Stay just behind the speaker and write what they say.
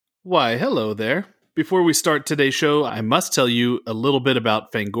Why, hello there. Before we start today's show, I must tell you a little bit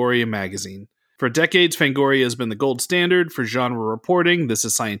about Fangoria magazine. For decades, Fangoria has been the gold standard for genre reporting. This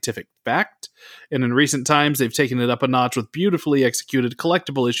is scientific fact. And in recent times, they've taken it up a notch with beautifully executed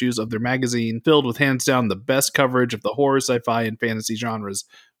collectible issues of their magazine, filled with hands down the best coverage of the horror, sci-fi, and fantasy genres.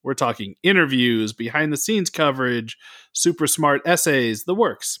 We're talking interviews, behind-the-scenes coverage, super smart essays, the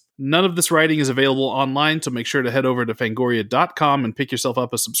works. None of this writing is available online, so make sure to head over to fangoria.com and pick yourself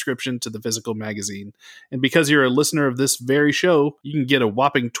up a subscription to the physical magazine. And because you're a listener of this very show, you can get a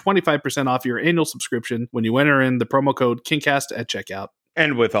whopping 25% off your annual subscription when you enter in the promo code KINGCAST at checkout.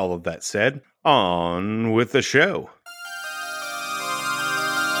 And with all of that said, on with the show.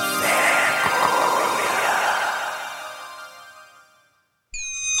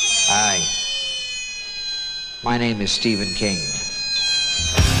 Hi, my name is Stephen King.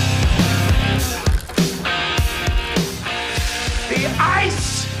 The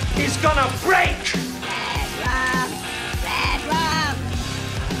ice is gonna break! Red rum!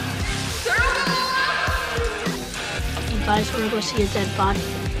 You guys wanna go see a dead body?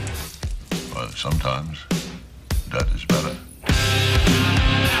 Well, sometimes that is better.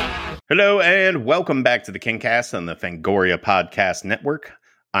 Hello and welcome back to the KingCast on the Fangoria Podcast Network.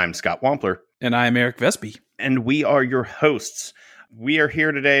 I'm Scott Wampler. And I'm Eric Vespi. And we are your hosts. We are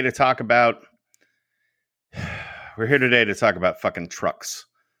here today to talk about... We're here today to talk about fucking trucks.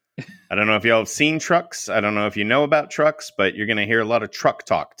 I don't know if y'all have seen trucks. I don't know if you know about trucks, but you're going to hear a lot of truck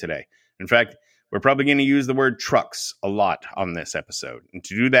talk today. In fact, we're probably going to use the word trucks a lot on this episode. And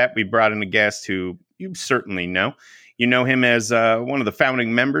to do that, we brought in a guest who you certainly know. You know him as one of the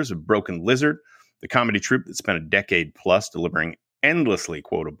founding members of Broken Lizard, the comedy troupe that spent a decade plus delivering endlessly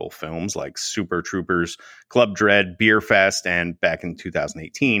quotable films like Super Troopers, Club Dread, Beer Fest, and back in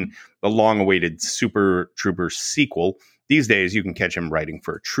 2018, the long-awaited Super Troopers sequel. These days, you can catch him writing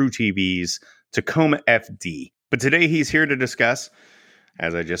for True TV's Tacoma FD. But today, he's here to discuss,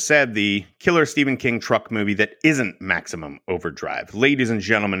 as I just said, the killer Stephen King truck movie that isn't Maximum Overdrive. Ladies and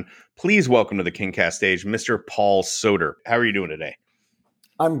gentlemen, please welcome to the KingCast stage, Mr. Paul Soter. How are you doing today?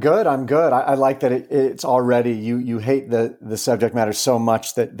 I'm good. I like that it's already you hate the subject matter so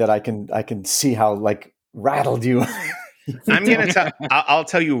much that I can see how like rattled you. I'll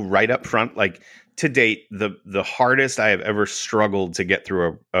tell you right up front, like to date, the hardest I have ever struggled to get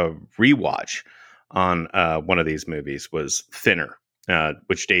through a rewatch on one of these movies was Thinner,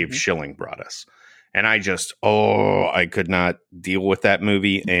 which Dave Schilling brought us. And I could not deal with that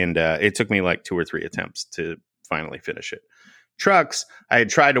movie. And it took me like 2 or 3 attempts to finally finish it. Trucks, I had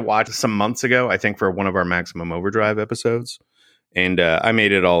tried to watch some months ago, I think for one of our Maximum Overdrive episodes. And I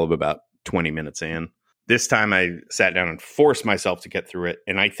made it all of about 20 minutes in. This time I sat down and forced myself to get through it.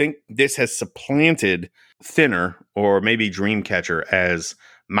 And I think this has supplanted Thinner or maybe Dreamcatcher as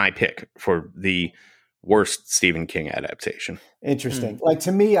my pick for the worst Stephen King adaptation. Interesting. Like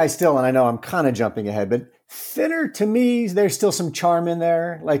to me, and I know I'm kind of jumping ahead, but Thinner to me, there's still some charm in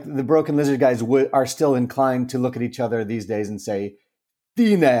there. Like the Broken Lizard guys are still inclined to look at each other these days and say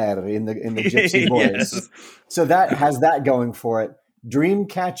 "Thinner" in the gypsy voice. Yes. So that has that going for it.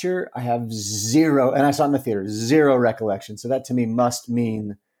 Dreamcatcher, I have zero, and I saw it in the theater, zero recollection. So that to me must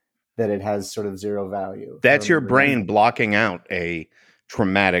mean that it has sort of zero value. That's your brain blocking out a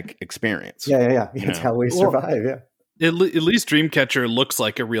traumatic experience. Yeah. It's how we survive. Yeah. At least Dreamcatcher looks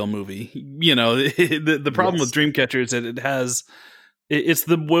like a real movie. You know, the problem with Dreamcatcher is that it's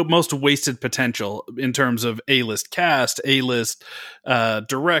the most wasted potential in terms of A-list cast, A-list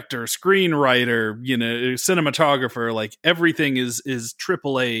director, screenwriter, cinematographer. Like everything is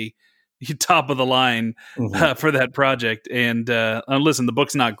AAA, top of the line for that project. And listen, the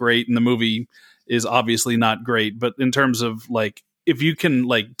book's not great, and the movie is obviously not great. But in terms of like, if you can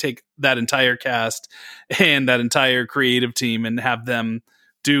like take that entire cast and that entire creative team and have them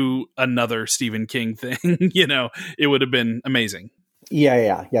do another Stephen King thing, it would have been amazing.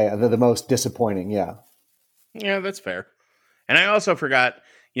 Yeah. The most disappointing. Yeah. Yeah, that's fair. And I also forgot,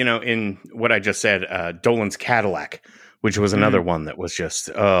 in what I just said, Dolan's Cadillac, which was another one that was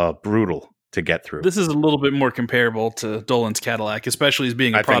just brutal to get through. This is a little bit more comparable to Dolan's Cadillac, especially as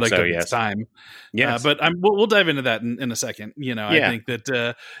being a product of its time. Yes. But we'll dive into that in a second. I think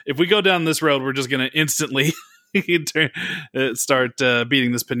that if we go down this road, we're just going to instantly start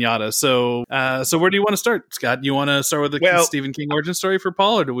beating this pinata. So where do you want to start, Scott? You want to start with the Stephen King origin story for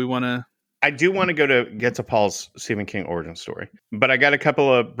Paul, or do we want to? I do want to get to Paul's Stephen King origin story, but I got a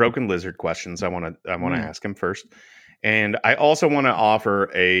couple of Broken Lizard questions I want to ask him first, and I also want to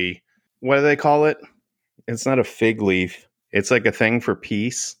offer a, what do they call it? It's not a fig leaf. It's like a thing for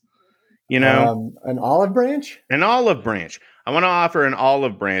peace. An olive branch? An olive branch. I want to offer an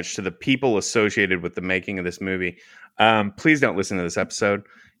olive branch to the people associated with the making of this movie. Please don't listen to this episode.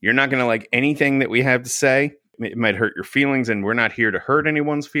 You're not going to like anything that we have to say. It might hurt your feelings, and we're not here to hurt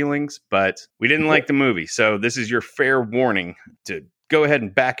anyone's feelings, but we didn't like the movie. So this is your fair warning to go ahead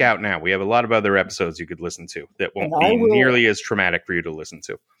and back out now. We have a lot of other episodes you could listen to that won't be nearly as traumatic for you to listen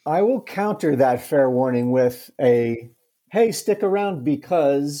to. I will counter that fair warning with a, hey, stick around,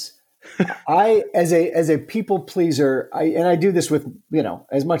 because I, as a people pleaser, I do this with,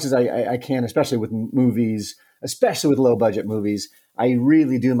 as much as I can, especially with movies, especially with low budget movies. I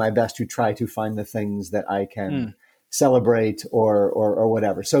really do my best to try to find the things that I can celebrate or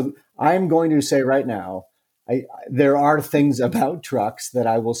whatever. So I'm going to say right now, there are things about trucks that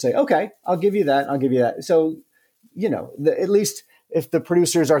I will say, okay, I'll give you that. I'll give you that. So, at least if the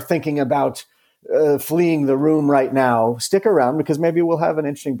producers are thinking about fleeing the room right now, stick around, because maybe we'll have an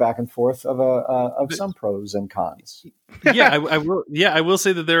interesting back and forth of some pros and cons. I will. Yeah, I will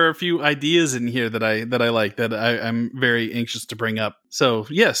say that there are a few ideas in here that I like, that I'm very anxious to bring up. So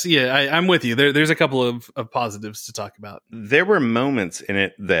yes, I'm with you. There's a couple of positives to talk about. There were moments in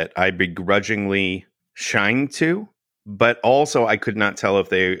it that I begrudgingly shined to, but also I could not tell if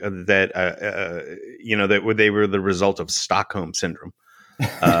they were the result of Stockholm syndrome.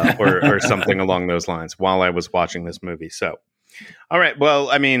 Or something along those lines while I was watching this movie. So, all right.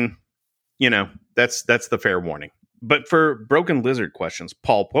 Well, I mean, that's the fair warning. But for Broken Lizard questions,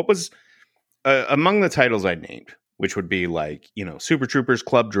 Paul, what was among the titles I named, which would be like, Super Troopers,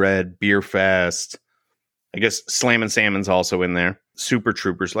 Club Dread, Beer Fest, I guess Slam and Salmon's also in there, Super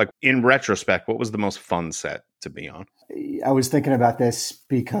Troopers. Like, in retrospect, what was the most fun set to be on? I was thinking about this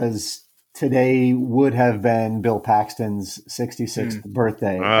because today would have been Bill Paxton's 66th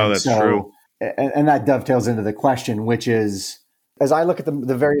birthday. Oh, that's true. And that dovetails into the question, which is, as I look at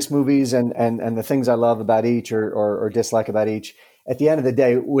the various movies and the things I love about each or dislike about each, at the end of the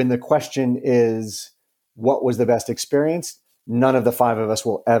day, when the question is, what was the best experience? None of the five of us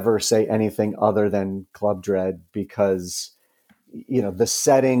will ever say anything other than Club Dread, because, the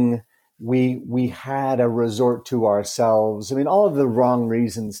setting, we had a resort to ourselves. I mean, all of the wrong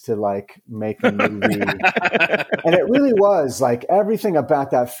reasons to make a movie. And it really was everything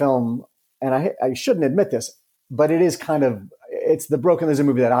about that film. And I shouldn't admit this, but it is it's the Broken Lizard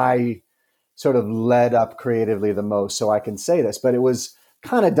movie that I sort of led up creatively the most. So I can say this, but it was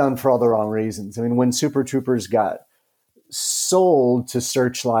kind of done for all the wrong reasons. I mean, when Super Troopers got sold to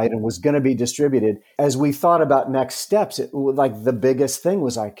Searchlight and was going to be distributed, as we thought about next steps, the biggest thing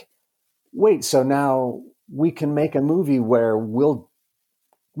was wait, so now we can make a movie where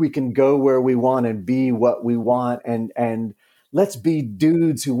we can go where we want and be what we want, and let's be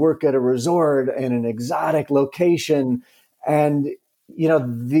dudes who work at a resort in an exotic location. And,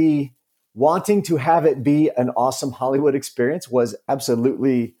 the wanting to have it be an awesome Hollywood experience was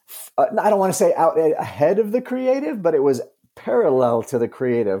absolutely, I don't want to say out ahead of the creative, but it was parallel to the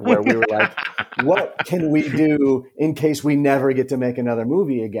creative, where we were like, what can we do in case we never get to make another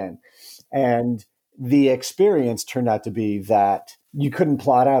movie again? And the experience turned out to be that you couldn't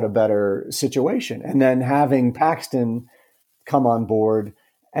plot out a better situation. And then having Paxton come on board,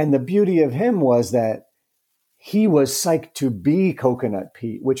 and the beauty of him was that he was psyched to be Coconut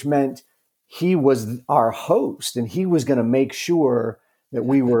Pete, which meant he was our host, and he was going to make sure that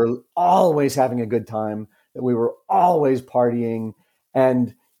we were always having a good time, that we were always partying.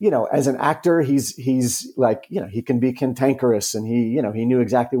 And, as an actor, he's he can be cantankerous, and he knew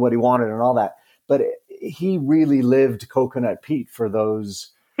exactly what he wanted and all that. But he really lived Coconut Pete for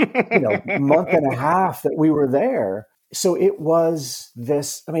those, month and a half that we were there. So it was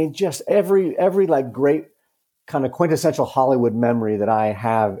this, I mean, just every great kind of quintessential Hollywood memory that I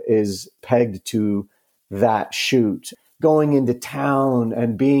have is pegged to that shoot. Going into town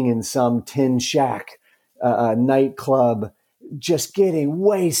and being in some tin shack, nightclub, just getting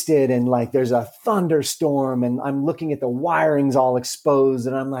wasted, and there's a thunderstorm, and I'm looking at the wirings all exposed,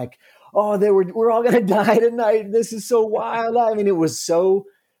 and I'm like, oh, we're all going to die tonight. This is so wild. I mean, it was so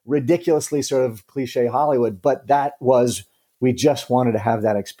ridiculously sort of cliche Hollywood, but we just wanted to have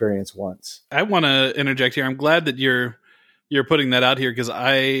that experience once. I want to interject here. I'm glad that you're putting that out here, because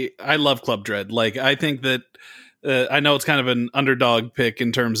I love Club Dread. I think that I know it's kind of an underdog pick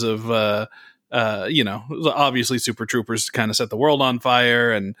in terms of obviously Super Troopers kind of set the world on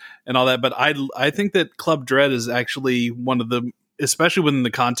fire and all that, but I think that Club Dread is actually one of the, especially within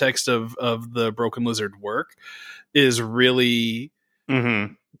the context of the Broken Lizard work, is really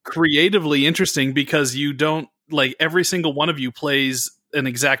creatively interesting, because you don't, every single one of you plays an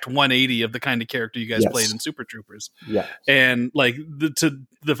exact 180 of the kind of character you guys Yes. played in Super Troopers. Yeah. And like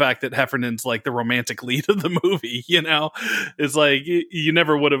the fact that Heffernan's like the romantic lead of the movie, you know, it's like you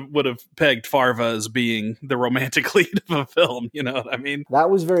never would have pegged Farva as being the romantic lead of a film. You know what I mean? That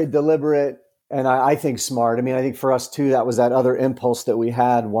was very deliberate. And I think smart. I mean, I think for us too, that was that other impulse that we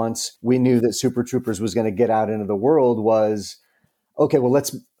had once we knew that Super Troopers was going to get out into the world was, okay, well,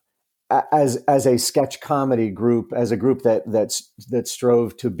 let's, as a sketch comedy group, as a group that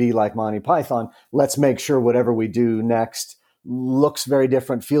strove to be like Monty Python, let's make sure whatever we do next looks very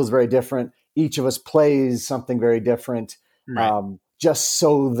different, feels very different. Each of us plays something very different, Right. just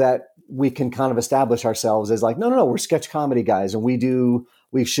so that we can kind of establish ourselves as like, no, we're sketch comedy guys, and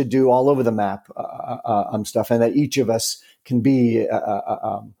we should do all over the map stuff, and that each of us can be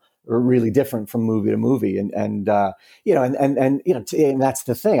really different from movie to movie, and that's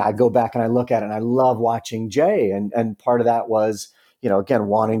the thing. I go back and I look at it, and I love watching Jay, and part of that was, again,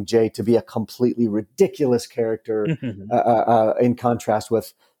 wanting Jay to be a completely ridiculous character in contrast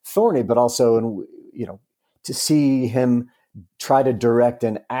with Thorny, but also, to see him try to direct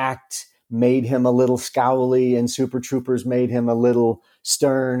and act made him a little scowly, and Super Troopers made him a little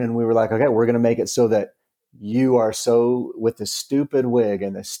stern. And we were like, okay, we're going to make it so that you are so with the stupid wig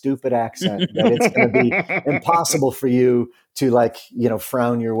and the stupid accent that it's going to be impossible for you to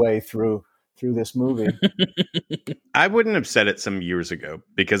frown your way through this movie. I wouldn't have said it some years ago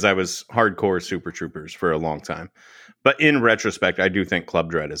because I was hardcore Super Troopers for a long time. But in retrospect, I do think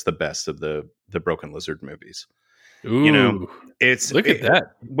Club Dread is the best of the Broken Lizard movies. Ooh, look at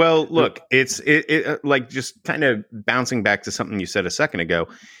that. Well, look, it's like just kind of bouncing back to something you said a second ago.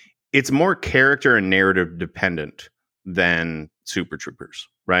 It's more character and narrative dependent than Super Troopers,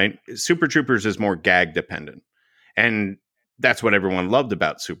 right? Super Troopers is more gag dependent. And that's what everyone loved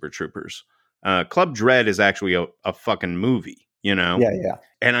about Super Troopers. Club Dread is actually a fucking movie, Yeah.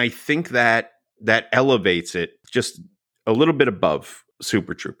 And I think that elevates it just a little bit above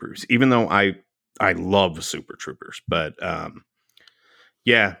Super Troopers, even though I love Super Troopers. But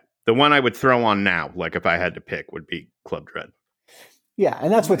the one I would throw on now, like if I had to pick, would be Club Dread. Yeah,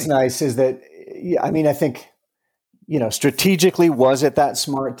 and that's what's nice is that, I mean, I think, strategically, was it that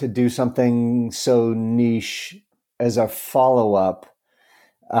smart to do something so niche as a follow-up?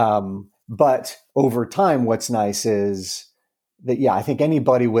 But over time, what's nice is that, I think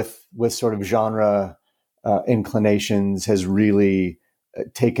anybody with sort of genre inclinations has really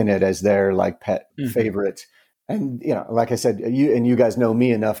taken it as their pet favorite. And, like I said, you guys know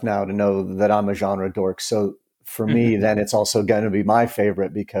me enough now to know that I'm a genre dork. So for me, then it's also going to be my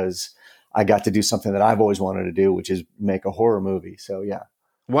favorite because I got to do something that I've always wanted to do, which is make a horror movie. So, yeah.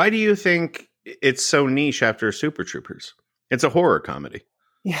 Why do you think it's so niche after Super Troopers? It's a horror comedy.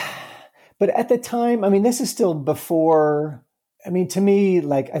 Yeah. But at the time, I mean, this is still before, I mean, to me,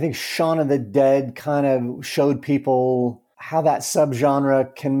 I think Shaun of the Dead kind of showed people how that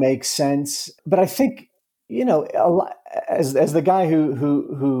subgenre can make sense. But I think, a lot, as the guy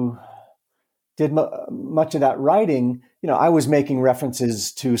who did much of that writing, I was making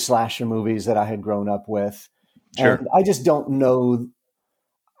references to slasher movies that I had grown up with. Sure. And I just don't know.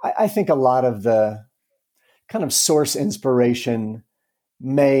 I think a lot of the kind of source inspiration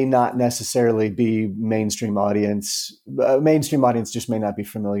may not necessarily be mainstream audience. Mainstream audience just may not be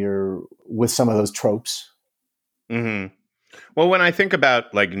familiar with some of those tropes. Mm-hmm. Well, when I think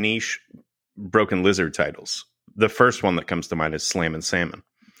about niche Broken Lizard titles, the first one that comes to mind is Slammin' Salmon.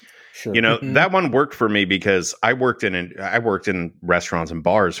 Sure. That one worked for me because I worked in restaurants and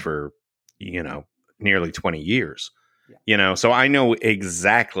bars for, nearly 20 years, so I know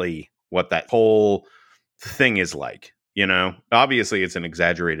exactly what that whole thing is like, obviously it's an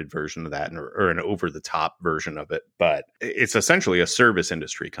exaggerated version of that or an over the top version of it, but it's essentially a service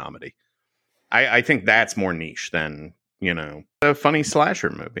industry comedy. I think that's more niche than, a funny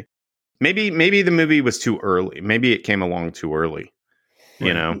slasher movie. Maybe the movie was too early. Maybe it came along too early.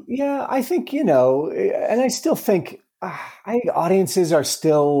 Yeah, I think, and I still think audiences are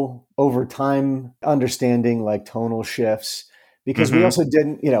still over time understanding tonal shifts because we also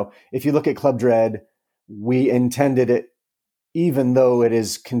didn't, if you look at Club Dread, we intended it, even though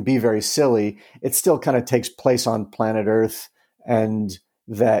can be very silly, it still kind of takes place on planet Earth, and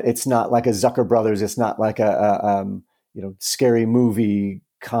that it's not like a Zucker Brothers. It's not like a scary movie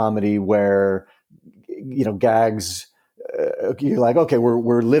comedy where, gags, you're like, okay,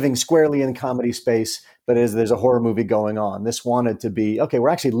 we're living squarely in comedy space, but there's a horror movie going on. This wanted to be, okay, we're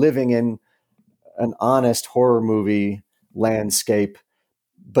actually living in an honest horror movie landscape,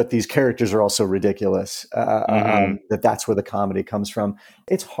 but these characters are also ridiculous. That's where the comedy comes from.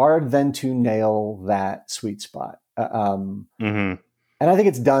 It's hard then to nail that sweet spot. And I think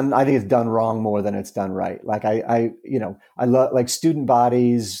it's done wrong more than it's done right. Like I love like Student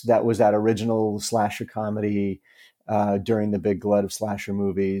Bodies. That was that original slasher comedy during the big glut of slasher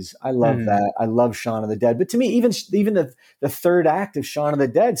movies. I love that. I love Shaun of the Dead. But to me, even the third act of Shaun of the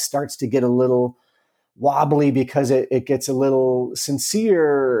Dead starts to get a little wobbly because it gets a little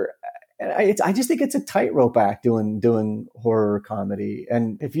sincere. I just think it's a tightrope act doing horror comedy.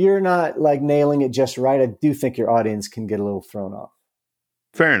 And if you're not like nailing it just right, I do think your audience can get a little thrown off.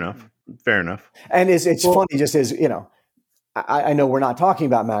 Fair enough. And it's funny, just as, I know we're not talking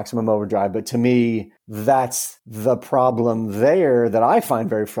about Maximum Overdrive, but to me, that's the problem there that I find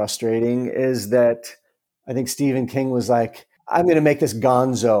very frustrating is that I think Stephen King was like, I'm going to make this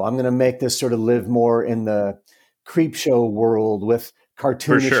gonzo. I'm going to make this sort of live more in the creep show world with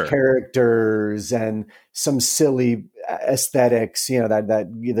cartoonish characters and some silly aesthetics,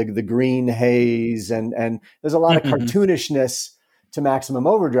 the green haze. And there's a lot of cartoonishness to Maximum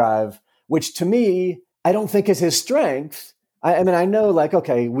Overdrive, which to me, I don't think is his strength. I mean, I know like,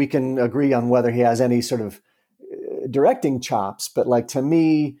 okay, we can agree on whether he has any sort of directing chops, but like to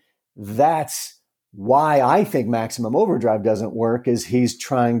me, that's why I think Maximum Overdrive doesn't work is he's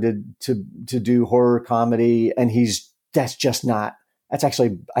trying to do horror comedy and that's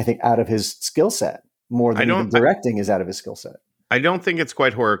actually, I think, out of his skill set more than even directing is out of his skill set. I don't think it's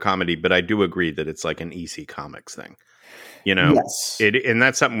quite horror comedy, but I do agree that it's like an EC Comics thing. Yes. And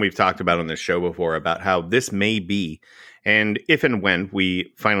that's something we've talked about on this show before about how this may be. And if and when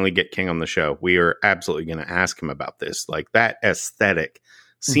we finally get King on the show, we are absolutely going to ask him about this. Like that aesthetic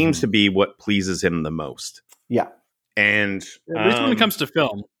seems to be what pleases him the most. Yeah. And at least when it comes to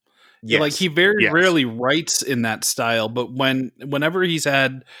film. Yes. Like he very rarely writes in that style, but whenever he's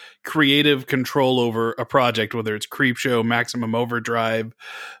had creative control over a project, whether it's Creepshow, Maximum Overdrive,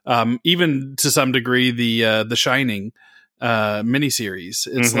 even to some degree the Shining miniseries,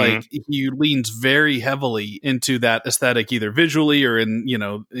 it's like he leans very heavily into that aesthetic, either visually or in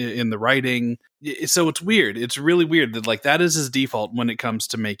the writing. So it's weird. It's really weird that like that is his default when it comes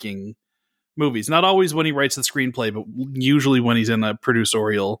to making movies. Not always when he writes the screenplay, but usually when he's in a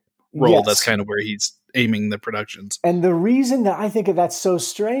producerial role. Yes. That's kind of where he's aiming the productions. And the reason that I think that's so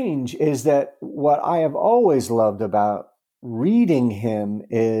strange is that what I have always loved about reading him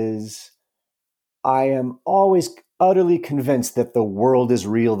is I am always utterly convinced that the world is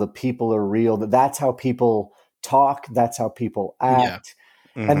real, the people are real, that's how people talk, that's how people act.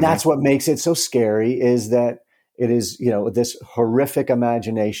 Yeah. And that's what makes it so scary is that it is, this horrific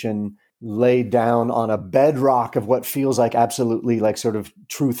imagination laid down on a bedrock of what feels like absolutely like sort of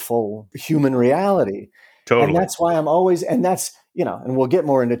truthful human reality. Totally. And that's why I'm always, and that's, and we'll get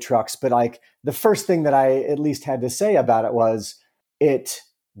more into Trucks, but like the first thing that I at least had to say about it was it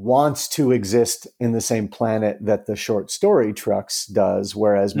wants to exist in the same planet that the short story Trucks does,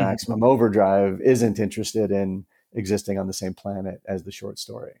 whereas Maximum Overdrive isn't interested in existing on the same planet as the short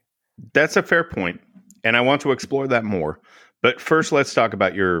story. That's a fair point, and I want to explore that more. But first, let's talk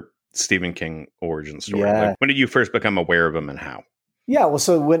about your Stephen King origin story. Yeah. Like, when did you first become aware of him and how? Yeah, well,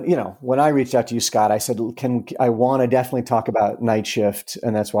 so when I reached out to you, Scott, I said, I want to definitely talk about Night Shift,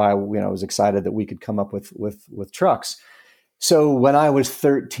 and that's why I was excited that we could come up with Trucks. So when I was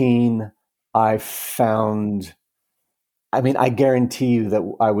 13, I guarantee you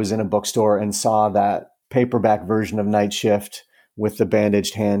that I was in a bookstore and saw that paperback version of Night Shift with the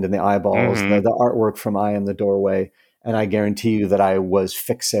bandaged hand and the eyeballs, the artwork from I Am the Doorway. And I guarantee you that I was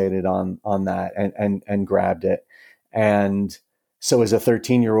fixated on that and grabbed it. And so as a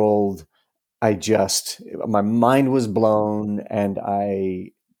 13-year-old, my mind was blown. And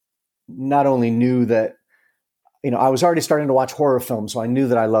I not only knew that, I was already starting to watch horror films, so I knew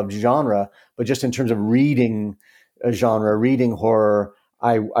that I loved genre, but just in terms of reading a genre, reading horror,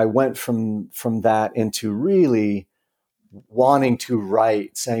 I went from that into really wanting to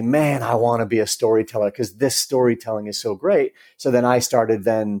write, saying, man, I want to be a storyteller because this storytelling is so great. So then I started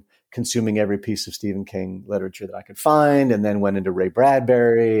consuming every piece of Stephen King literature that I could find, and then went into Ray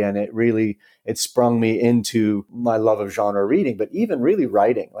Bradbury, and it sprung me into my love of genre reading, but even really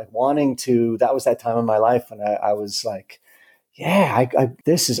writing, like that was that time in my life when I was like, yeah,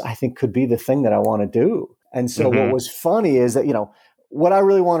 this I think could be the thing that I want to do. And so what was funny is that, what I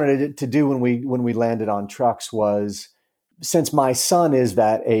really wanted to do when we landed on Trucks was, since my son is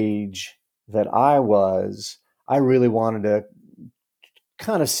that age that I was, I really wanted to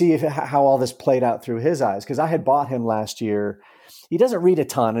kind of see how all this played out through his eyes. Because I had bought him last year. He doesn't read a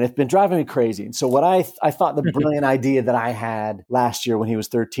ton, and it's been driving me crazy. And so what I thought the brilliant idea that I had last year when he was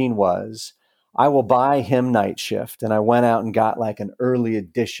 13 was, I will buy him Night Shift. And I went out and got like an early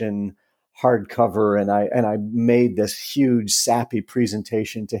edition hardcover, and I made this huge sappy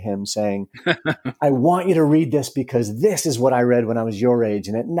presentation to him saying, I want you to read this because this is what I read when I was your age.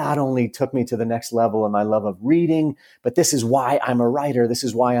 And it not only took me to the next level in my love of reading, but this is why I'm a writer. This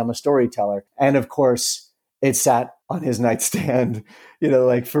is why I'm a storyteller. And of course, it sat on his nightstand,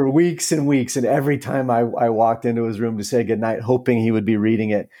 like for weeks and weeks. And every time I walked into his room to say goodnight, hoping he would be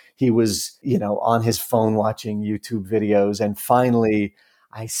reading it, he was, on his phone watching YouTube videos. And finally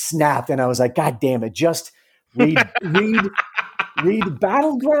I snapped and I was like, God damn it, just read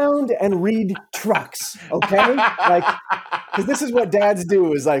Battleground and read Trucks. Okay. Because this is what dads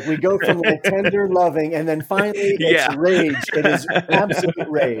do is we go from tender loving and then finally it's rage. It is absolute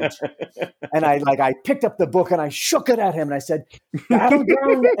rage. And I picked up the book and I shook it at him and I said,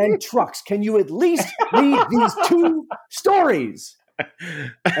 Battleground and Trucks, can you at least read these two stories?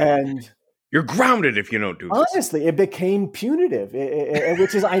 And you're grounded if you don't do this. Honestly, it became punitive,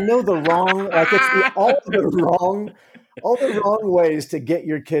 which is, I know the wrong, it's all the wrong ways to get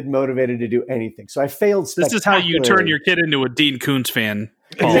your kid motivated to do anything. So I failed spectacularly. This is how you turn your kid into a Dean Koontz fan,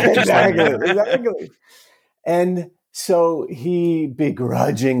 Paul. Exactly. And so he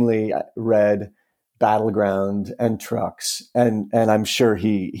begrudgingly read Battleground and Trucks, and I'm sure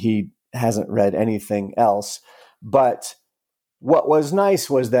he hasn't read anything else. But what was nice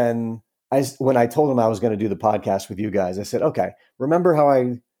was then, when I told him I was going to do the podcast with you guys, I said, okay, remember how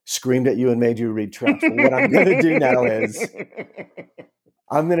I screamed at you and made you read Trucks? Well, what I'm going to do now is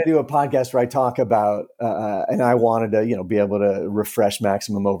I'm going to do a podcast where I talk about, and I wanted to, be able to refresh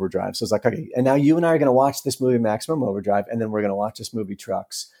Maximum Overdrive. So it's like, okay, and now you and I are going to watch this movie, Maximum Overdrive, and then we're going to watch this movie,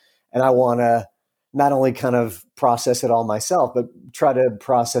 Trucks. And I want to not only kind of process it all myself, but try to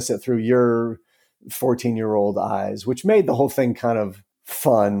process it through your 14-year-old eyes, which made the whole thing kind of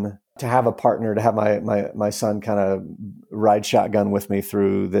fun to have a partner, to have my son kind of ride shotgun with me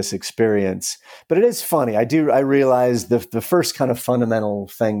through this experience. But it is funny. I realize the first kind of fundamental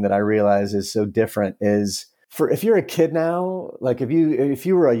thing that I realize is so different is if you're a kid now, if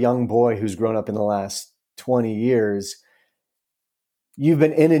you were a young boy who's grown up in the last 20 years, you've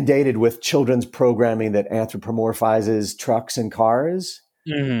been inundated with children's programming that anthropomorphizes trucks and cars.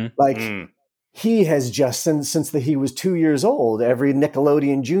 Mm-hmm. He has just, since he was 2 years old, every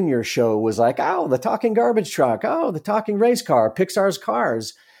Nickelodeon Junior show was like, oh, the talking garbage truck. Oh, the talking race car, Pixar's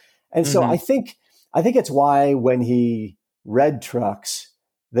Cars. And so I think it's why when he read Trucks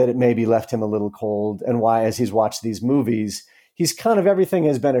that it maybe left him a little cold, and why as he's watched these movies, he's kind of, everything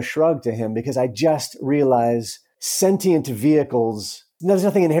has been a shrug to him, because I just realize sentient vehicles, there's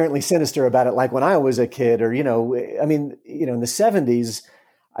nothing inherently sinister about it. Like when I was a kid, or, in the 70s,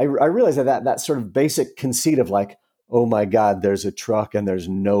 I realized that sort of basic conceit of oh my God, there's a truck and there's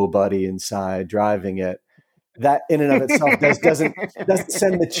nobody inside driving it. That in and of itself doesn't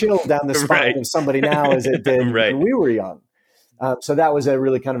send the chill down the spine of somebody now as it did when we were young. So that was a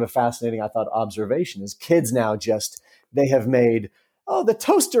really kind of a fascinating, I thought, observation. Is kids now they have made, oh, the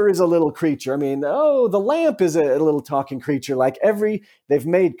toaster is a little creature. I mean, oh, the lamp is a little talking creature. They've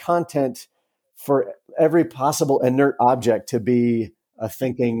made content for every possible inert object to be a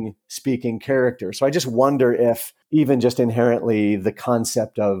thinking, speaking character. So I just wonder if even just inherently the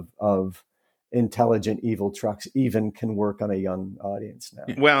concept of intelligent evil trucks even can work on a young audience now.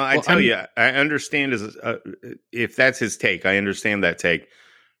 Well, I understand if that's his take. I understand that take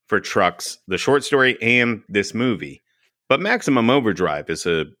for Trucks, the short story, and this movie. But Maximum Overdrive it's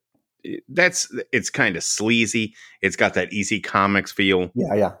kind of sleazy. It's got that Easy Comics feel.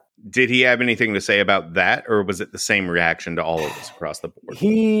 Yeah. Did he have anything to say about that, or was it the same reaction to all of us across the board?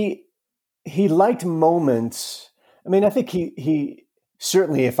 He liked moments. I mean, I think he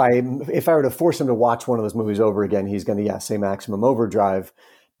certainly, if I were to force him to watch one of those movies over again, he's going to say Maximum Overdrive,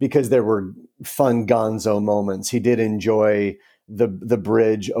 because there were fun gonzo moments. He did enjoy the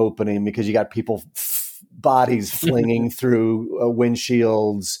bridge opening, because you got people bodies flinging through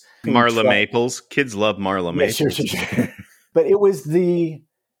windshields. Marla Maples. Kids love Marla Maples. Yeah, sure. But it was the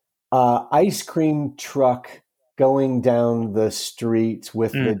ice cream truck going down the street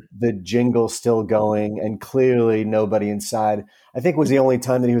with the jingle still going and clearly nobody inside, I think was the only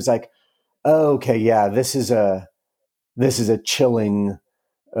time that he was like, oh, okay, yeah, this is a chilling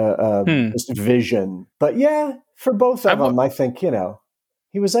just vision. But yeah, for both of them, I think,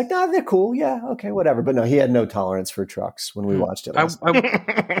 he was like, nah, they're cool. Yeah, okay, whatever. But no, he had no tolerance for trucks when we watched it last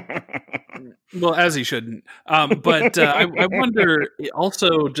night. Well, as he shouldn't. But I wonder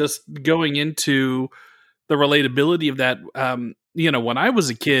also, just going into the relatability of that, when I was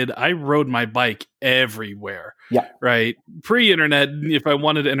a kid, I rode my bike everywhere. Yeah. Right. Pre-internet, if I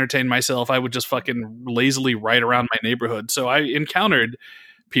wanted to entertain myself, I would just fucking lazily ride around my neighborhood. So I encountered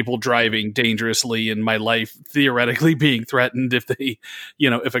people driving dangerously and my life theoretically being threatened if they,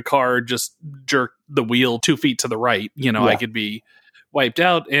 if a car just jerked the wheel 2 feet to the right, I could be wiped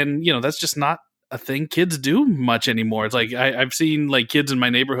out. And, that's just not a thing kids do much anymore. It's like I've seen like kids in my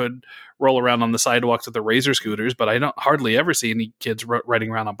neighborhood roll around on the sidewalks with the Razor scooters, but I don't hardly ever see any kids riding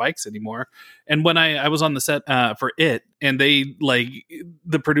around on bikes anymore. And when I was on the set for It, and they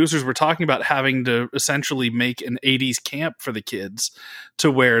the producers were talking about having to essentially make an 80s camp for the kids to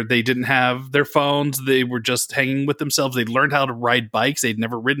where they didn't have their phones. They were just hanging with themselves. They'd learned how to ride bikes. They'd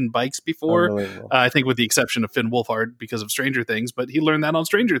never ridden bikes before. I think with the exception of Finn Wolfhard because of Stranger Things, but he learned that on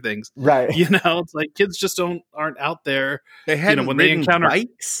Stranger Things. Right. It's like kids just aren't out there. They hadn't when ridden they encounter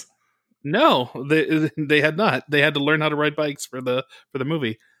bikes? No, they had not. They had to learn how to ride bikes for the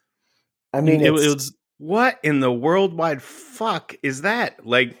movie. I mean, it was what in the worldwide fuck is that?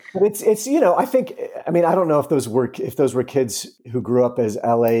 Like, but it's I think, I mean, I don't know if those were kids who grew up as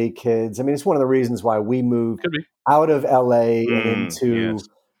LA kids. I mean, it's one of the reasons why we moved out of LA and into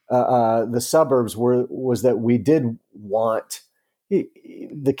the suburbs was that we did want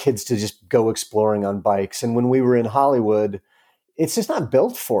the kids to just go exploring on bikes. And when we were in Hollywood, it's just not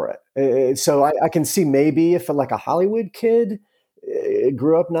built for it. So I can see maybe if like a Hollywood kid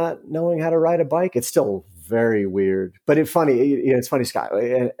grew up not knowing how to ride a bike, it's still very weird. But it's funny, it's funny, Scott.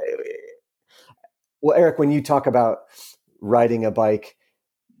 Well, Eric, when you talk about riding a bike,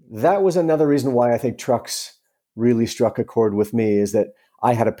 that was another reason why I think trucks really struck a chord with me, is that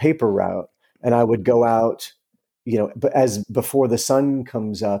I had a paper route and I would go out, as before the sun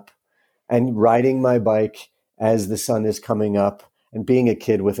comes up, and riding my bike as the sun is coming up, and being a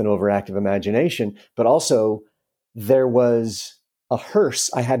kid with an overactive imagination. But also there was a hearse.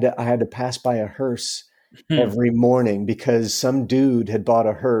 I had to pass by a hearse every morning because some dude had bought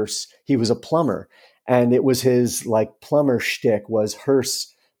a hearse. He was a plumber, and it was his like plumber shtick was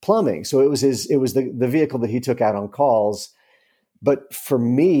hearse plumbing. So it was the vehicle that he took out on calls. But for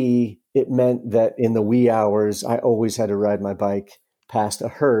me, it meant that in the wee hours, I always had to ride my bike past a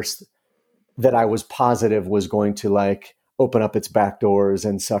hearse that I was positive was going to like open up its back doors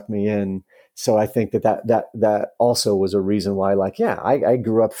and suck me in. So I think that also was a reason why, I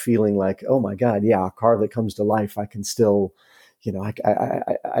grew up feeling like, oh my God, yeah, a car that comes to life, I can still,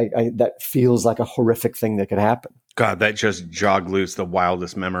 that feels like a horrific thing that could happen. God, that just jogged loose the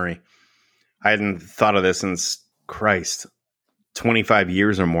wildest memory. I hadn't thought of this since, Christ, 25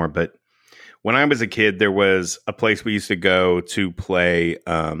 years or more. But when I was a kid, there was a place we used to go to play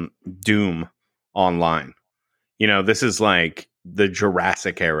Doom online. This is like the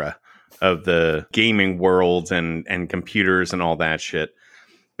Jurassic era of the gaming world and computers and all that shit.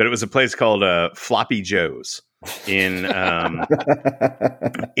 But it was a place called Floppy Joe's in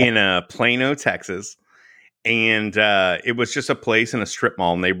Plano, Texas. And it was just a place in a strip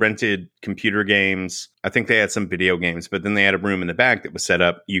mall, and they rented computer games. I think they had some video games, but then they had a room in the back that was set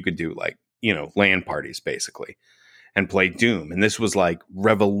up. You could do LAN parties basically and play Doom. And this was like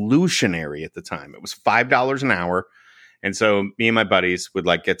revolutionary at the time. It was $5 an hour. And so me and my buddies would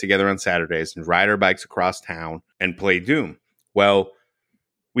like get together on Saturdays and ride our bikes across town and play Doom. Well,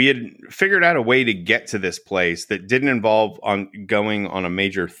 we had figured out a way to get to this place that didn't involve going on a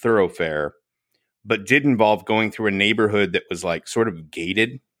major thoroughfare, but did involve going through a neighborhood that was like sort of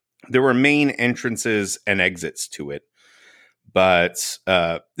gated. There were main entrances and exits to it, but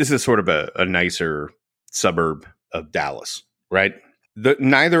this is sort of a nicer suburb of Dallas, right?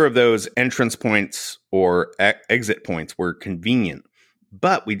 Neither of those entrance points or exit points were convenient,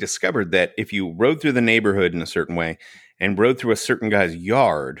 but we discovered that if you rode through the neighborhood in a certain way and rode through a certain guy's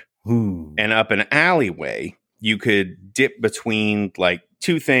yard and up an alleyway, you could dip between like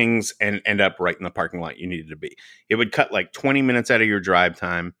two things and end up right in the parking lot you needed to be. It would cut like 20 minutes out of your drive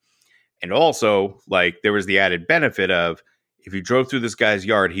time. And also, like, there was the added benefit of if you drove through this guy's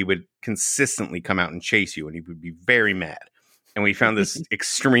yard, he would consistently come out and chase you, and he would be very mad. And we found this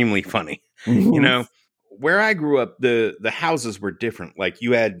extremely funny. Where I grew up, the houses were different. Like,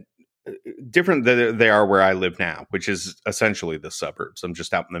 you had different than they are where I live now, which is essentially the suburbs. I'm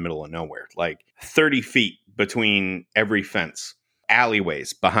just out in the middle of nowhere, like 30 feet between every fence,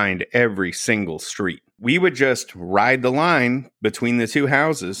 alleyways behind every single street. We would just ride the line between the two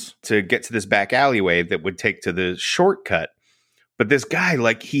houses to get to this back alleyway that would take to the shortcut. But this guy,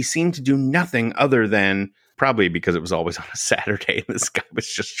 like, he seemed to do nothing other than, probably because it was always on a Saturday, and this guy was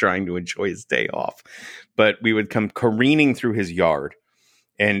just trying to enjoy his day off. But we would come careening through his yard,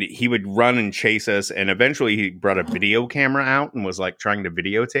 and he would run and chase us. And eventually he brought a video camera out and was like trying to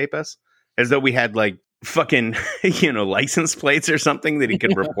videotape us as though we had like fucking, license plates or something that he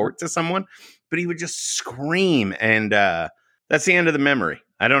could report to someone. But he would just scream. And the That's the end of the memory.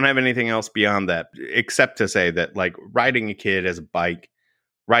 I don't have anything else beyond that, except to say that like riding a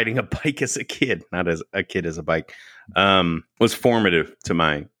bike as a kid, not as a kid as a bike, was formative to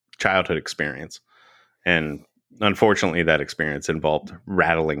my childhood experience. And unfortunately, that experience involved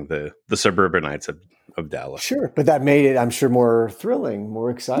rattling the suburbanites of Dallas. Sure, but that made it, I'm sure, more thrilling, more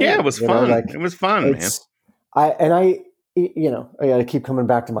exciting. Yeah, it was fun. It was fun, man. I gotta keep coming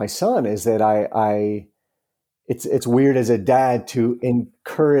back to my son. Is that it's weird as a dad to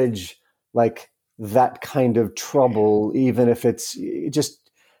encourage like that kind of trouble, even if it's just,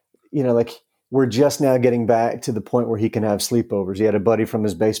 like we're just now getting back to the point where he can have sleepovers. He had a buddy from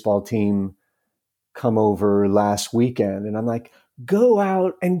his baseball team come over last weekend, and I'm like, go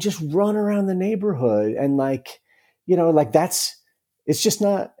out and just run around the neighborhood. And it's just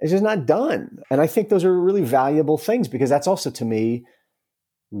not done. And I think those are really valuable things, because that's also, to me,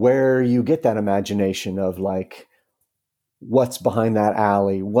 where you get that imagination of like, what's behind that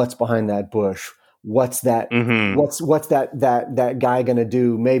alley, what's behind that bush, what's that, what's that guy going to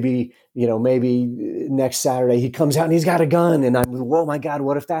do? Maybe next Saturday he comes out and he's got a gun, and I'm, oh my God,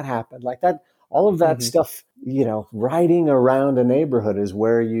 what if that happened? Like that, all of that stuff, riding around a neighborhood is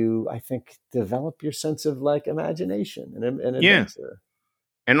where you, I think, develop your sense of like imagination and adventure.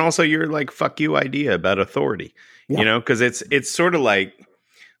 And also your like, fuck you idea about authority, because it's sort of like,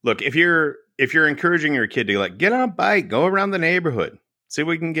 look, if you're encouraging your kid to like, get on a bike, go around the neighborhood, see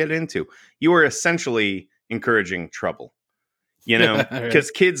what we can get into, you are essentially encouraging trouble, because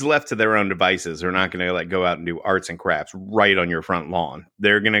kids left to their own devices are not going to like go out and do arts and crafts right on your front lawn.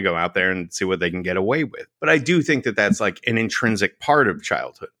 They're going to go out there and see what they can get away with. But I do think that that's like an intrinsic part of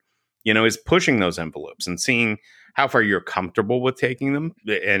childhood, is pushing those envelopes and seeing how far you're comfortable with taking them,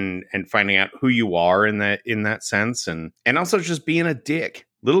 and finding out who you are in that sense. And also just being a dick.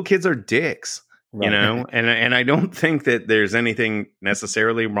 Little kids are dicks, and I don't think that there's anything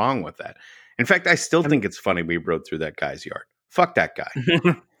necessarily wrong with that. In fact, I still think it's funny we rode through that guy's yard. Fuck that guy.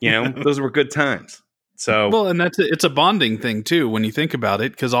 Those were good times. So, well, and it's a bonding thing too, when you think about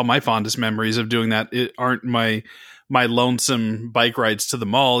it, because all my fondest memories of doing that aren't my lonesome bike rides to the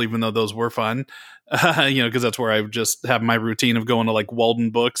mall, even though those were fun, because that's where I just have my routine of going to like Walden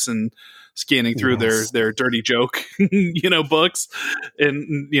Books and scanning through their dirty joke, books,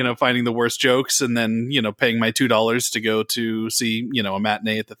 and, finding the worst jokes, and then, paying my $2 to go to see, a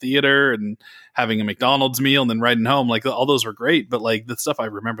matinee at the theater, and having a McDonald's meal, and then riding home. Like all those were great. But like the stuff I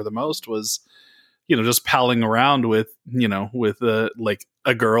remember the most was, just palling around with like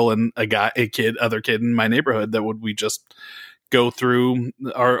a girl and other kid in my neighborhood that we just go through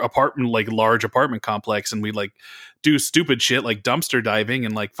our apartment, like large apartment complex, and we like do stupid shit like dumpster diving,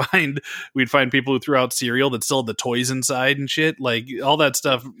 and like we'd find people who threw out cereal that still had the toys inside and shit, like all that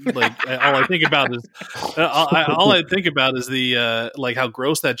stuff. Like all I think about is the like how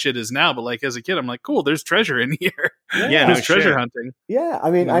gross that shit is now. But like as a kid, I'm like, cool, there's treasure in here. Yeah, there's treasure hunting. Yeah, I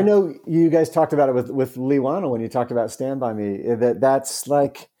mean, I know you guys talked about it with Lee Wano when you talked about Stand By Me. That's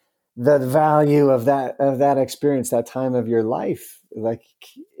like the value of that experience, that time of your life, like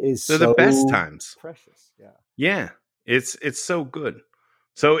is they're the best times. Precious. Yeah, it's so good.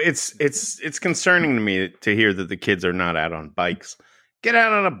 So it's concerning to me to hear that the kids are not out on bikes. Get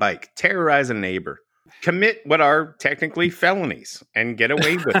out on a bike, terrorize a neighbor, commit what are technically felonies, and get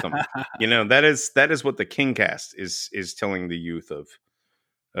away with them. That is what the Kingcast is telling the youth of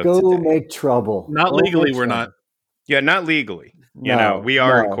go today. Make trouble. Not legally, we're not. Yeah, not legally. We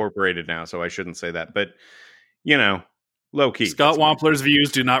are incorporated now, so I shouldn't say that. But, low key. Scott Wampler's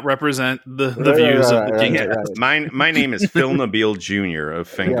views do not represent the views of the Kingcast. My name is Phil Nabil Jr. of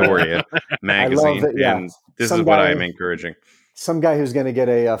Fangoria magazine, and this is what I'm encouraging. Some guy who's going to get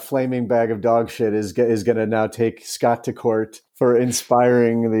a flaming bag of dog shit is going to now take Scott to court for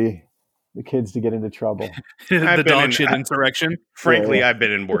inspiring the kids to get into trouble. The dog shit insurrection. Frankly, I've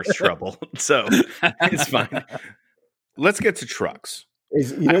been in worse trouble, so it's fine. Let's get to trucks.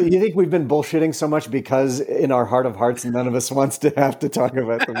 You think we've been bullshitting so much because in our heart of hearts, none of us wants to have to talk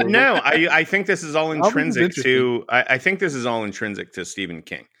about the movie? No, I think this is all intrinsic to. I think this is all intrinsic to Stephen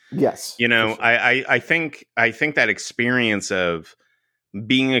King. Yes, sure. I think that experience of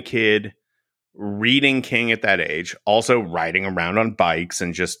being a kid, reading King at that age, also riding around on bikes,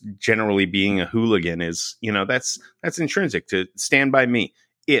 and just generally being a hooligan is, that's intrinsic to Stand By Me.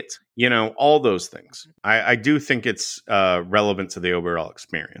 All those things. I do think it's relevant to the overall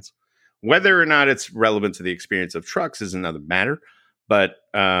experience. Whether or not it's relevant to the experience of trucks is another matter, but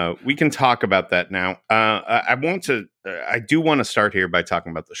we can talk about that now. I do want to start here by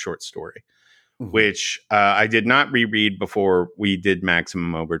talking about the short story, which I did not reread before we did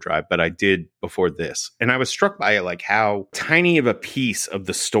Maximum Overdrive, but I did before this. And I was struck by like how tiny of a piece of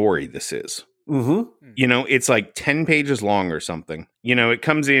the story this is. You know, it's like 10 pages long or something. You know, it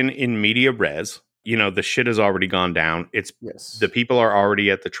comes in media res. You know, the shit has already gone down. It's the people are already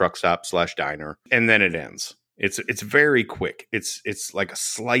at the truck stop / diner, and then it ends. It's very quick. It's like a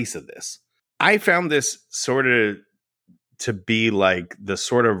slice of this. I found this sort of to be like the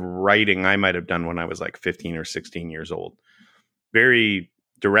sort of writing I might have done when I was like 15 or 16 years old. Very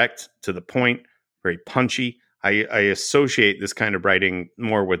direct, to the point, very punchy. I associate this kind of writing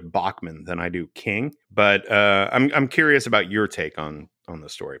more with Bachman than I do King. But I'm curious about your take on the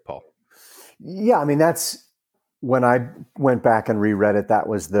story, Paul. Yeah, I mean, that's when I went back and reread it. That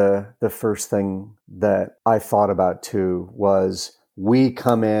was the first thing that I thought about too. Was we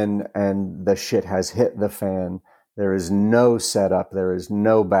come in and the shit has hit the fan. There is no setup. There is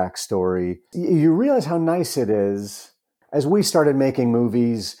no backstory. You realize how nice it is. As we started making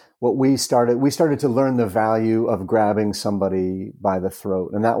movies, we started to learn the value of grabbing somebody by the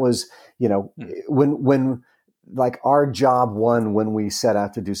throat, and that was, you know, when like our job one when we set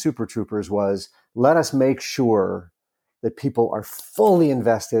out to do Super Troopers was, let us make sure that people are fully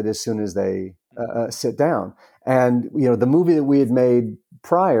invested as soon as they sit down. And, you know, the movie that we had made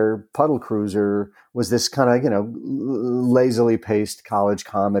prior, Puddle Cruiser, was this kind of, you know, lazily paced college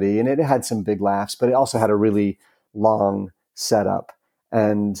comedy. And it had some big laughs, but it also had a really long setup.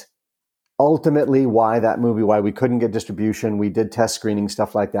 And ultimately why we couldn't get distribution, we did test screening,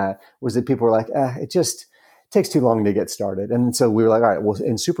 stuff like that, was that people were like, it just takes too long to get started. And so we were like, all right, well,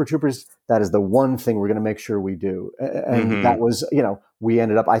 in Super Troopers, that is the one thing we're going to make sure we do. And that was, you know, we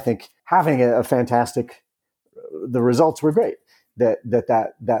ended up, I think, having a fantastic, the results were great. That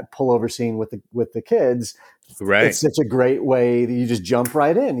pullover scene with the kids, right? It's such a great way that you just jump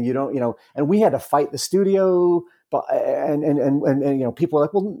right in. You don't, you know, and we had to fight the studio, but and you know, people were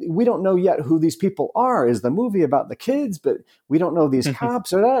like, well, we don't know yet who these people are. Is the movie about the kids? But we don't know these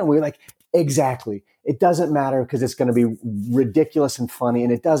cops or that. And we were like, exactly. It doesn't matter because it's going to be ridiculous and funny,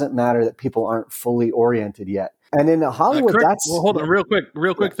 and it doesn't matter that people aren't fully oriented yet. And in Hollywood, hold on,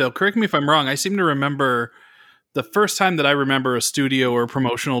 real quick though. Correct me if I'm wrong. I seem to remember the first time that I remember a studio or a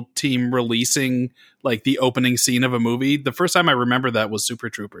promotional team releasing like the opening scene of a movie. The first time I remember that was Super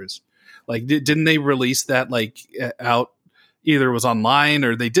Troopers. Like, didn't they release that like out? Either it was online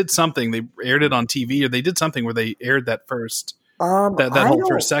or they did something. They aired it on TV, or they did something where they aired that first. That whole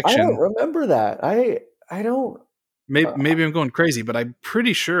first section. I don't remember that. I don't. Maybe I'm going crazy, but I'm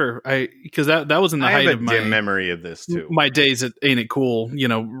pretty sure because that was in the height of my memory of this too. My days at Ain't It Cool, you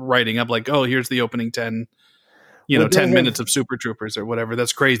know, writing up like, oh, here's the opening 10 minutes of Super Troopers or whatever.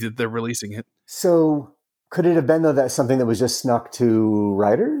 That's crazy that they're releasing it. So could it have been though that something that was just snuck to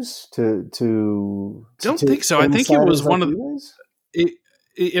writers don't think so. I think it was one of the.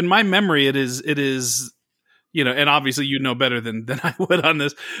 In my memory, it is. You know, and obviously you know better than I would on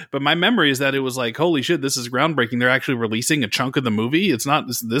this, but my memory is that it was like, holy shit, this is groundbreaking. They're actually releasing a chunk of the movie. It's not,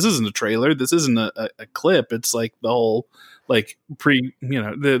 this isn't a trailer. This isn't a clip. It's like the whole, like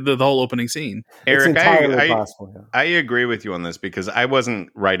the whole opening scene. Eric, I agree with you on this because I wasn't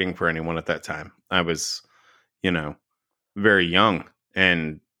writing for anyone at that time. I was, you know, very young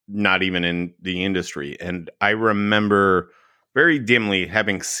and not even in the industry. And I remember very dimly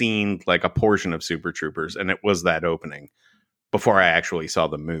having seen like a portion of Super Troopers, and it was that opening before I actually saw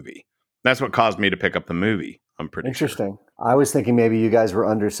the movie. That's what caused me to pick up the movie. I'm pretty interesting. Sure. I was thinking maybe you guys were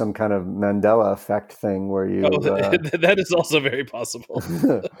under some kind of Mandela effect thing where you. Oh, that is also very possible.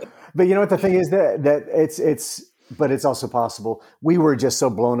 But you know what the thing is that it's also possible. We were just so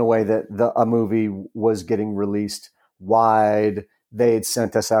blown away that a movie was getting released wide. They had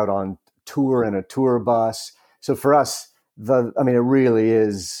sent us out on tour in a tour bus. So for us. It really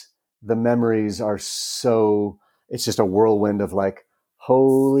is. The memories are so. It's just a whirlwind of like,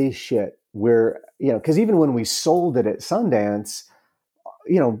 holy shit. Because even when we sold it at Sundance,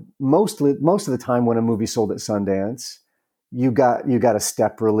 you know, most of the time when a movie sold at Sundance, you got a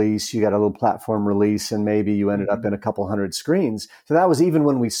step release, you got a little platform release, and maybe you ended up in a couple hundred screens. So that was even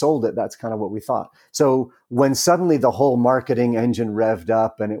when we sold it. That's kind of what we thought. So when suddenly the whole marketing engine revved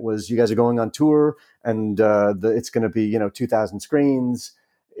up, and it was, you guys are going on tour, and it's going to be 2,000 screens.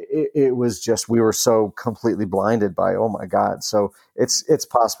 It was just, we were so completely blinded by, oh my God. So it's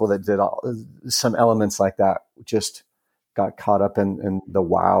possible that some elements like that just got caught up in the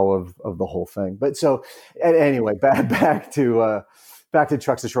wow of the whole thing. But so anyway, back to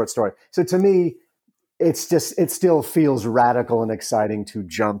Truck's a Short Story. So to me, it still feels radical and exciting to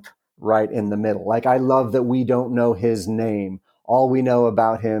jump right in the middle. Like, I love that we don't know his name. all we know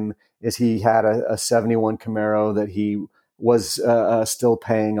about him is he had a 71 Camaro that he was still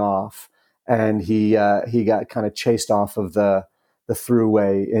paying off, and he got kind of chased off of the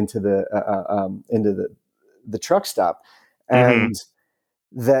throughway into the truck stop, and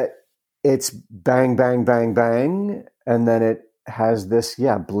that it's bang, bang, bang, bang, and then it has this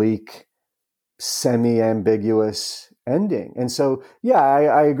bleak, semi-ambiguous ending. And so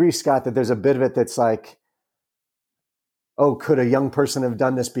I agree, Scott, that there's a bit of it that's like, oh, could a young person have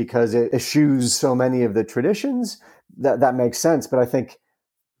done this because it eschews so many of the traditions? That makes sense. But I think,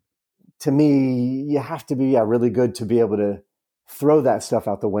 to me, you have to be really good to be able to throw that stuff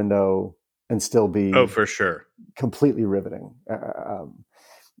out the window and still be for sure completely riveting.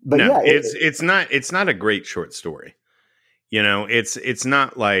 But no, yeah, it's not a great short story. You know, it's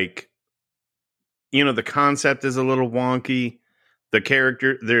not like, you know, the concept is a little wonky. The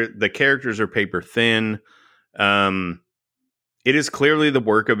characters are paper thin. It is clearly the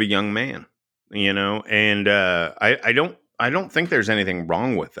work of a young man, you know, and I don't think there's anything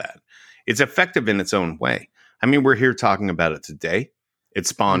wrong with that. It's effective in its own way. I mean, we're here talking about it today. It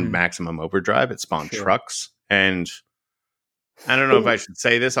spawned Maximum Overdrive. It spawned trucks. And I don't know if I should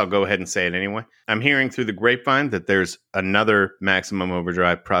say this. I'll go ahead and say it anyway. I'm hearing through the grapevine that there's another Maximum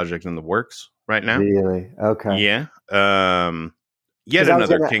Overdrive project in the works right now. Really? Okay. Yeah. Yet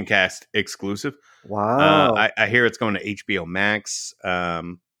another KingCast exclusive. Wow. I hear it's going to HBO Max.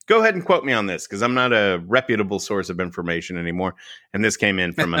 Go ahead and quote me on this, because I'm not a reputable source of information anymore. And this came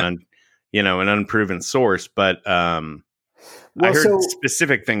in from an unproven source. But I heard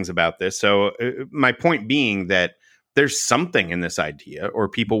specific things about this. So my point being that there's something in this idea, or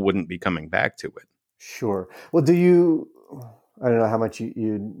people wouldn't be coming back to it. Sure. Well, I don't know how much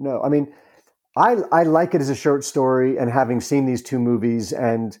you know. I mean, I like it as a short story, and having seen these two movies,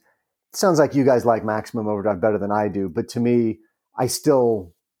 and it sounds like you guys like Maximum Overdrive better than I do, but to me, I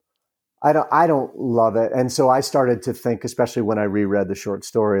don't love it. And so I started to think, especially when I reread the short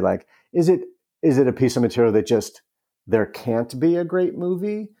story, like, is it a piece of material that just, there can't be a great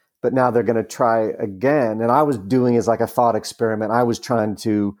movie, but now they're going to try again? And I was doing as like a thought experiment. I was trying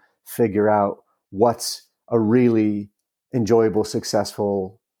to figure out what's a really enjoyable,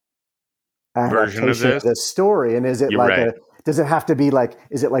 successful version of this story. And is it does it have to be like,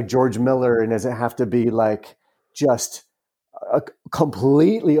 is it like George Miller, and does it have to be like just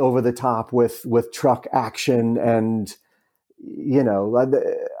completely over the top with truck action? And, you know,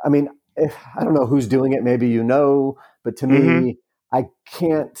 I mean, I don't know who's doing it. Maybe, you know, but to me, I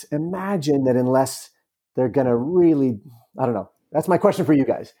can't imagine that unless they're going to really, I don't know. That's my question for you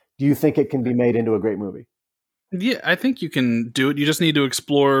guys. Do you think it can be made into a great movie? Yeah, I think you can do it. You just need to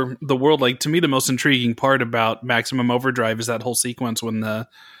explore the world. Like, to me, the most intriguing part about Maximum Overdrive is that whole sequence when the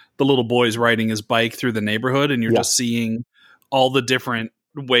little boy's riding his bike through the neighborhood, and you're just seeing all the different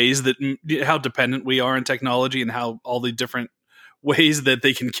ways that, how dependent we are on technology, and how all the different ways that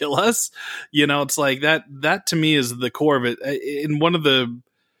they can kill us. You know, it's like that to me is the core of it. And one of the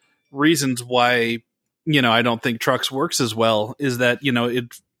reasons why, you know, I don't think Trucks works as well is that, you know,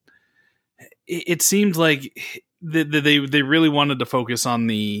 it seemed like they really wanted to focus on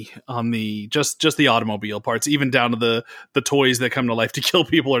the just the automobile parts, even down to the toys that come to life to kill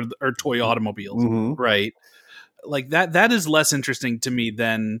people are toy automobiles, right? Like that is less interesting to me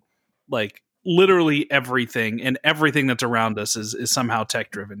than like literally everything, and everything that's around us is somehow tech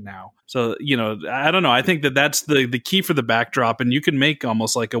driven now. So, you know, I don't know. I think that's the key for the backdrop, and you can make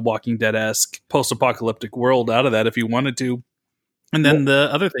almost like a Walking Dead-esque post-apocalyptic world out of that if you wanted to. And then the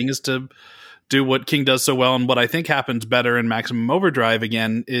other thing is to do what King does so well, and what I think happens better in Maximum Overdrive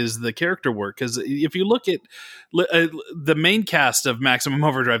again is the character work. Because if you look at the main cast of Maximum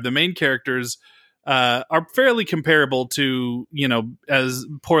Overdrive, the main characters are fairly comparable to, you know, as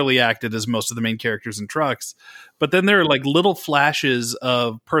poorly acted as most of the main characters in Trucks. But then there are like little flashes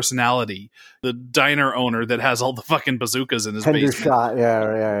of personality. The diner owner that has all the fucking bazookas in his basement. Shot.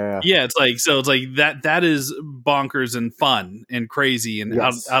 Yeah. Yeah, it's like that is bonkers and fun and crazy and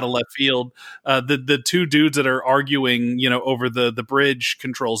out of left field. The two dudes that are arguing, you know, over the bridge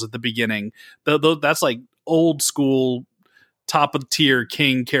controls at the beginning. That's like old school, top of tier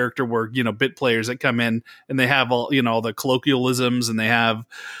King character work, you know, bit players that come in and they have all, you know, all the colloquialisms, and they have,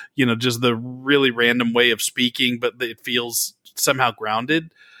 you know, just the really random way of speaking, but it feels somehow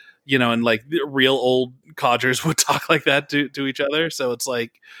grounded, you know, and like real old codgers would talk like that to each other. So it's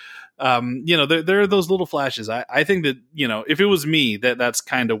like, you know, there are those little flashes. I think that, you know, if it was me, that's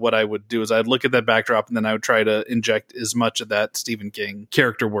kind of what I would do, is I'd look at that backdrop, and then I would try to inject as much of that Stephen King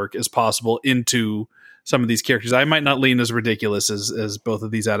character work as possible into some of these characters. I might not lean as ridiculous as both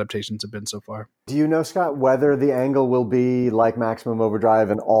of these adaptations have been so far. Do you know, Scott, whether the angle will be like Maximum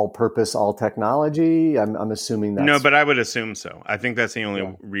Overdrive, an all-purpose, all-technology? I'm assuming that's... No, but I would assume so. I think that's the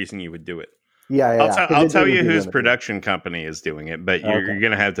only reason you would do it. Yeah. I'll tell you whose production company is doing it, but you're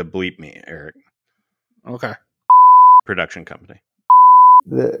going to have to bleep me, Eric. Okay. Production company.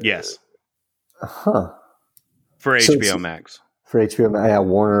 Yes. Huh. For HBO Max. For HBO Max, yeah,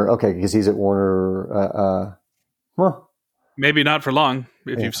 Warner. Okay, because he's at Warner. Maybe not for long,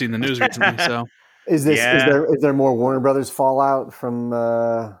 if you've seen the news recently. So, is there more Warner Brothers fallout from?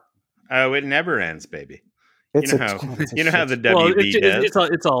 Oh, it never ends, baby. You know how the WB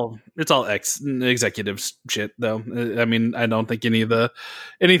does. It's all executive shit, though. I mean, I don't think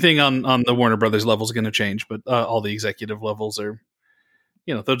anything on the Warner Brothers level is going to change, but all the executive levels are,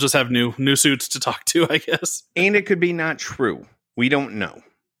 they'll just have new suits to talk to, I guess. And it could be not true. We don't know,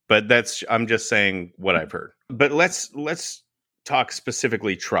 but I'm just saying what I've heard. But let's talk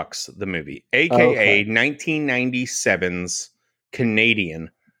specifically Trucks, the movie, aka 1997's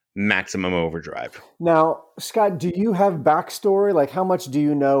Canadian Maximum Overdrive. Now, Scott, do you have backstory? Like, how much do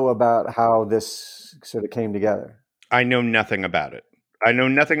you know about how this sort of came together? I know nothing about it. I know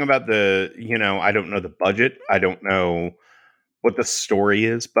nothing about I don't know the budget. I don't know what the story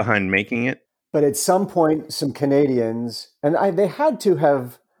is behind making it. But at some point, some Canadians, and they had to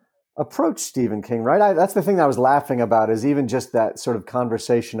have approached Stephen King, right? That's the thing that I was laughing about, is even just that sort of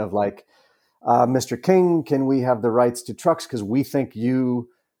conversation of like, Mr. King, can we have the rights to Trucks? Because we think you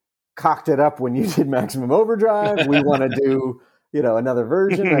cocked it up when you did Maximum Overdrive. We want to do, another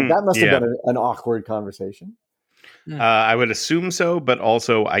version. Like, that must have been an awkward conversation. I would assume so, but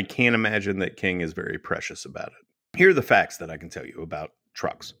also I can't imagine that King is very precious about it. Here are the facts that I can tell you about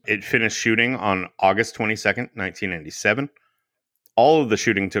Trucks. It finished shooting on August 22nd, 1997. All of the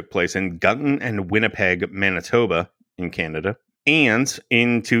shooting took place in Gunton and Winnipeg, Manitoba, in Canada. And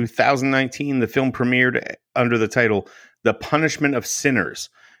in 2019, the film premiered under the title The Punishment of Sinners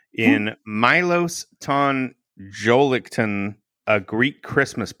in Milos ton Jolikton, a Greek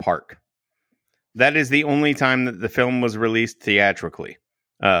Christmas park. That is the only time that the film was released theatrically.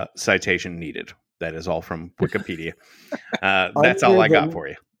 Citation needed. That is all from Wikipedia. That's all I got for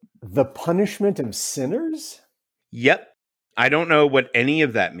you. The Punishment of Sinners? Yep. I don't know what any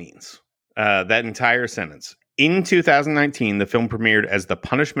of that means. That entire sentence. In 2019, the film premiered as The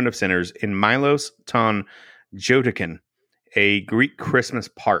Punishment of Sinners in Milos ton Jotikon, a Greek Christmas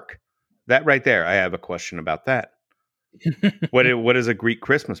park. That right there, I have a question about that. What is a Greek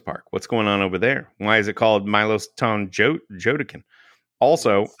Christmas park? What's going on over there? Why is it called Milos ton Jotikon?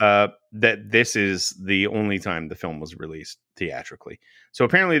 Also, that this is the only time the film was released theatrically. So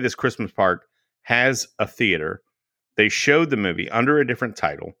apparently this Christmas park has a theater. They showed the movie under a different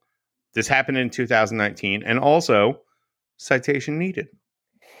title. This happened in 2019. And also, citation needed.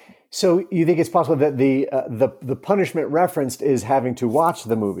 So you think it's possible that the punishment referenced is having to watch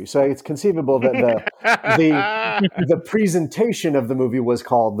the movie? So it's conceivable that the presentation of the movie was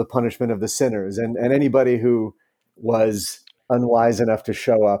called The Punishment of the Sinners. And anybody who was unwise enough to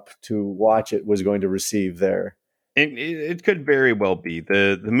show up to watch it was going to receive their... It could very well be.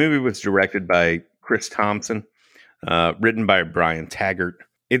 The movie was directed by Chris Thompson, written by Brian Taggart.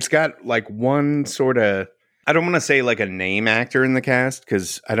 It's got like one sort of... I don't want to say like a name actor in the cast,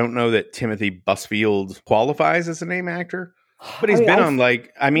 because I don't know that Timothy Busfield qualifies as a name actor. But he's been on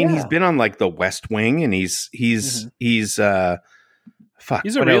like... he's been on like The West Wing, and he's fuck.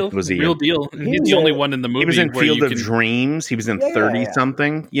 He's a real deal. He's the only one in the movie. He was in Field of Dreams. He was in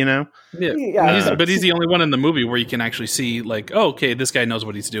 30-something, Yeah. But he's the only one in the movie where you can actually see, like, oh, okay, this guy knows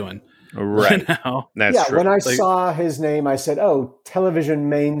what he's doing. Right. That's true. When I saw his name, I said, oh, television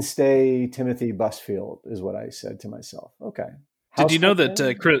mainstay Timothy Busfield is what I said to myself. Okay. Did you know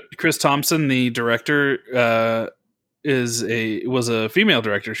that Chris Thompson, the director, was a female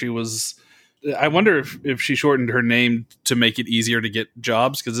director? She was... I wonder if she shortened her name to make it easier to get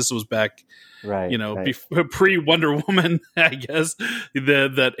jobs, because this was back, pre Wonder Woman, I guess,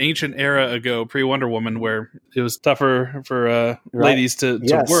 that ancient era ago, pre Wonder Woman, where it was tougher for ladies to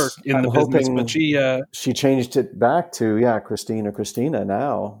work in the business. But she changed it back to Christina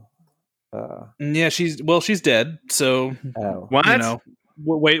now. She's dead. So what?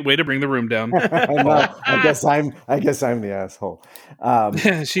 Way to bring the room down. I guess I'm the asshole.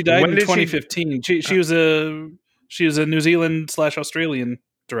 She died in 2015. She was a New Zealand / Australian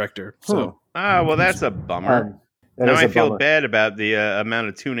director. So well, that's a bummer. Now I feel bad about the amount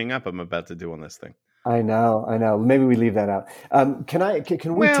of tuning up I'm about to do on this thing. I know. Maybe we leave that out. Can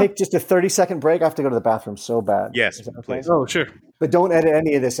we Well- take just a 30-second break? I have to go to the bathroom so bad. Yes, Is that okay? please. Oh, sure. But don't edit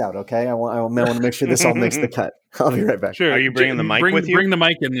any of this out, okay? I want to make sure this all makes the cut. I'll be right back. Sure. Are you bringing the mic with you? Bring the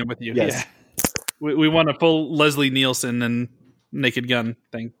mic in there with you. Yes. Yeah. We want a full Leslie Nielsen and Naked Gun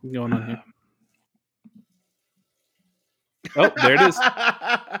thing going on here. Oh, there it is.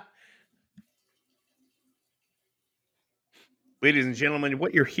 Ladies and gentlemen,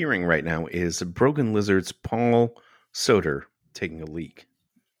 what you're hearing right now is Broken Lizard's Paul Soter taking a leak.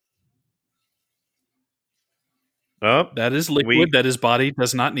 Oh, That is liquid that his body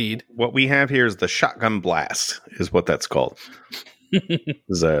does not need. what we have here is the shotgun blast, is what that's called.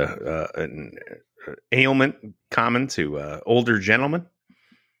 It's an ailment common to older gentlemen.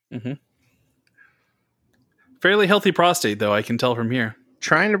 Fairly healthy prostate, though, I can tell from here.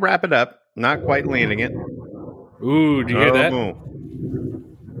 Trying to wrap it up, not quite landing it. Ooh, do you hear that? Oh.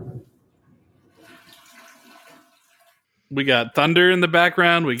 We got thunder in the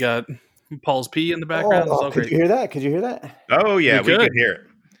background. We got Paul's pee in the background. It's all Could great. you hear that? Could you hear that? Oh, yeah, we could. could hear it.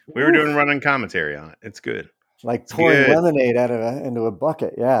 We were doing running commentary on it. It's good. Like pouring good. lemonade into a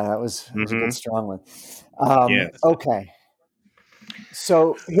bucket. Yeah, that was a good strong one. Yes. Okay.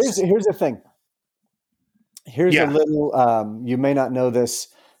 So here's the thing. Here's a little. You may not know this,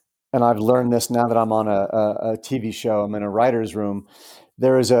 and I've learned this now that I'm on a TV show. I'm in a writer's room.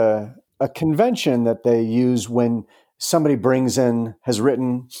 There is a convention that they use when somebody has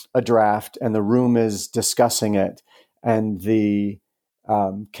written a draft, and the room is discussing it, and the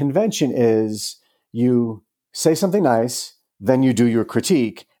convention is you say something nice, then you do your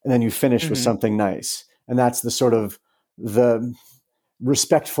critique, and then you finish with something nice. And that's the sort of the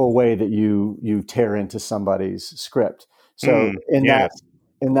respectful way that you tear into somebody's script. So in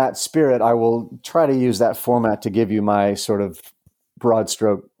that spirit, I will try to use that format to give you my sort of broad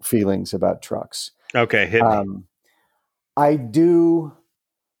stroke feelings about Trucks. Okay, hit me. I do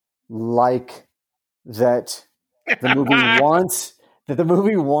like that the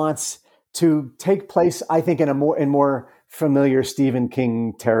movie wants to take place, I think, in more familiar Stephen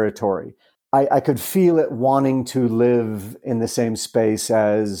King territory. I could feel it wanting to live in the same space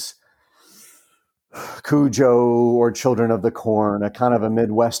as Cujo or Children of the Corn, a kind of a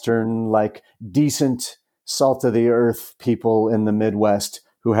Midwestern, like decent, salt of the earth people in the Midwest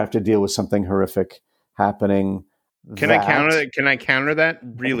who have to deal with something horrific happening. Can I counter that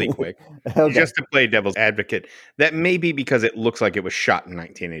really quick? Okay. Just to play devil's advocate. That may be because it looks like it was shot in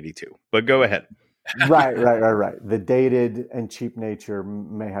 1982. But go ahead. Right. The dated and cheap nature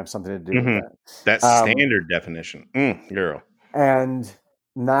may have something to do with that. That's standard definition. Girl. And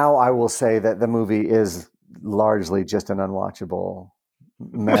now I will say that the movie is largely just an unwatchable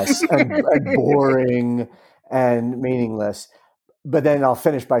mess and boring and meaningless. But then I'll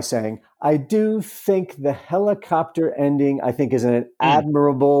finish by saying, I do think the helicopter ending, I think, is an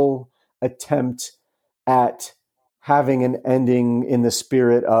admirable attempt at having an ending in the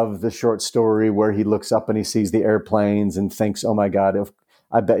spirit of the short story where he looks up and he sees the airplanes and thinks, oh my God,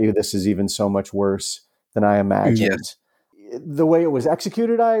 I bet you this is even so much worse than I imagined. Yes. The way it was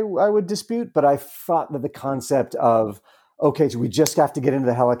executed, I would dispute, but I thought that the concept of, okay, so we just have to get into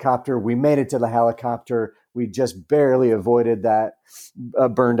the helicopter. We made it to the helicopter. We just barely avoided that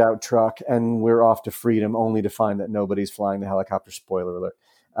burned out truck, and we're off to freedom, only to find that nobody's flying the helicopter. Spoiler alert.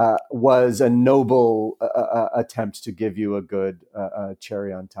 Was a noble attempt to give you a good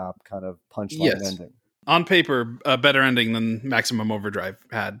cherry on top kind of punchline ending. On paper, a better ending than Maximum Overdrive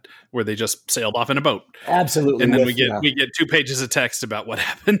had, where they just sailed off in a boat. Absolutely, and then we get 2 pages of text about what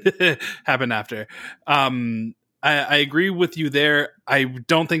happened after. I agree with you there. I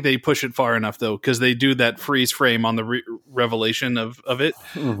don't think they push it far enough, though, because they do that freeze frame on the revelation of it,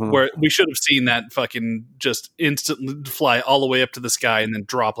 where we should have seen that fucking just instantly fly all the way up to the sky and then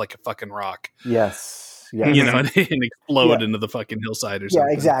drop like a fucking rock. Yes. You know, and explode into the fucking hillside or something.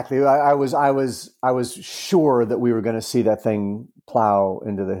 Yeah, exactly. I was sure that we were going to see that thing plow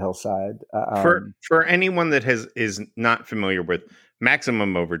into the hillside. For anyone that is not familiar with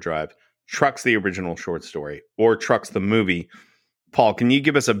Maximum Overdrive, Trucks the original short story, or Trucks the movie, Paul, can you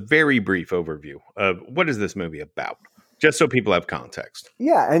give us a very brief overview of what is this movie about, just so people have context?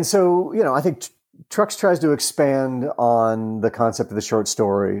 Yeah, and so I think Trucks tries to expand on the concept of the short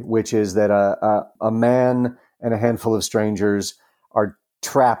story, which is that a man and a handful of strangers are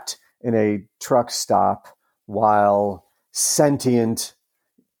trapped in a truck stop while sentient,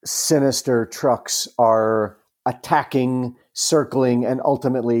 sinister trucks are attacking, circling, and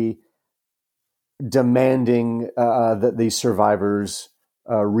ultimately demanding that these survivors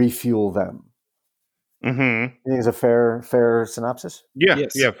refuel them. Mm-hmm. You think it's a fair synopsis? Yeah,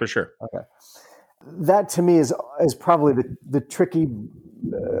 yes. Yeah, for sure. Okay. That to me is probably the tricky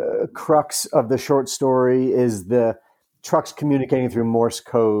crux of the short story is the trucks communicating through Morse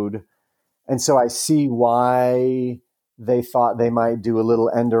code. And so I see why they thought they might do a little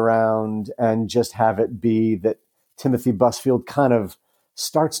end around and just have it be that Timothy Busfield kind of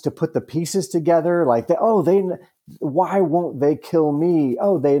starts to put the pieces together. Like, why won't they kill me?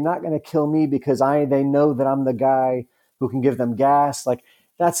 Oh, they're not going to kill me because they know that I'm the guy who can give them gas. Like,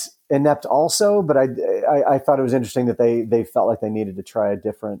 that's inept also, but I thought it was interesting that they felt like they needed to try a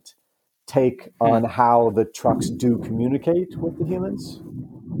different take on how the trucks do communicate with the humans.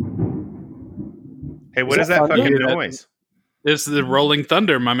 Hey, what is that fucking noise? It's the rolling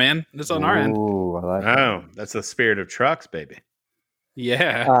thunder, my man. It's on our end. Ooh, I like that. Oh, that's the spirit of trucks, baby.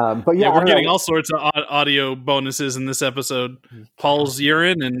 Yeah. But yeah, we're getting all sorts of audio bonuses in this episode. Paul's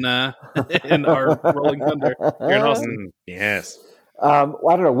urine and our rolling thunder. You're awesome. Yes. I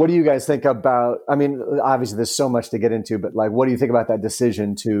don't know. What do you guys think about? I mean, obviously, there's so much to get into, but like, what do you think about that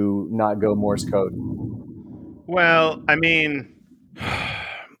decision to not go Morse code? Well, I mean,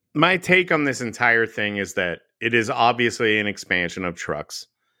 my take on this entire thing is that it is obviously an expansion of trucks.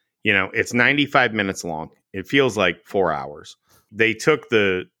 You know, it's 95 minutes long. It feels like 4 hours. They took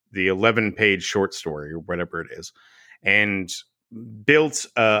the 11-page short story or whatever it is and built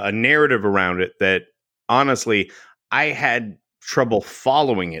a narrative around it that honestly, I had trouble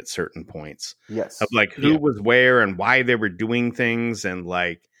following at certain points. Yes. Of like who was where and why they were doing things. And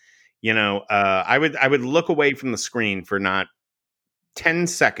like, you know, I would look away from the screen for not 10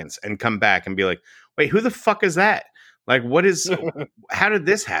 seconds and come back and be like, wait, who the fuck is that? Like, what is, how did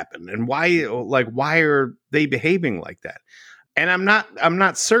this happen? And why are they behaving like that? And I'm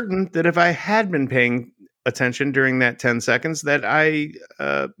not certain that if I had been paying attention during that 10 seconds that I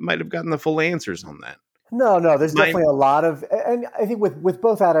might have gotten the full answers on that. No, there's definitely a lot of, and I think with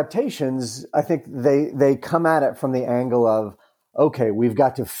both adaptations, I think they come at it from the angle of, okay, we've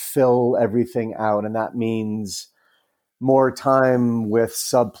got to fill everything out. And that means more time with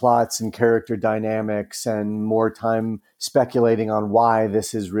subplots and character dynamics and more time speculating on why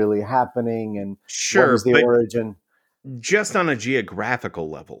this is really happening and what is the origin. Just on a geographical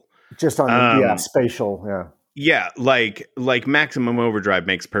level. Just on, spatial, yeah. Yeah, like Maximum Overdrive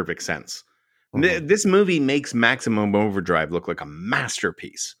makes perfect sense. Mm-hmm. This movie makes Maximum Overdrive look like a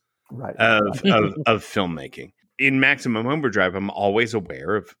masterpiece of filmmaking. In Maximum Overdrive, I'm always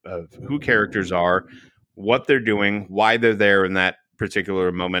aware of who characters are, what they're doing, why they're there in that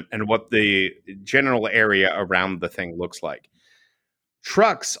particular moment, and what the general area around the thing looks like.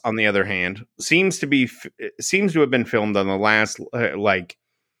 Trucks, on the other hand, seems to have been filmed on the last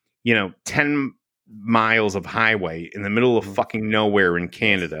 10 miles of highway in the middle of fucking nowhere in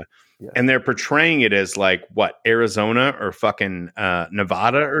Canada. Yeah. And they're portraying it as like what, Arizona or fucking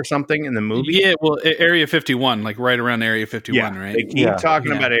Nevada or something in the movie. Yeah, well, Area 51, like right around Area 51, right? They keep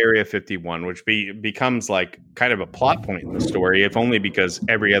talking about Area 51, which becomes like kind of a plot point in the story, if only because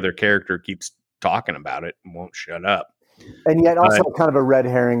every other character keeps talking about it and won't shut up. And yet also kind of a red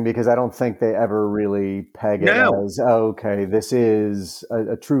herring because I don't think they ever really peg it as, okay, this is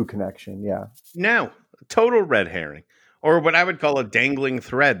a true connection. Yeah. No, total red herring. Or what I would call a dangling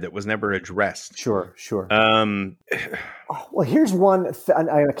thread that was never addressed. Sure. Well, here's one.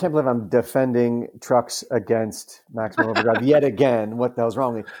 I can't believe I'm defending trucks against Maximum Overdrive yet again. What the hell's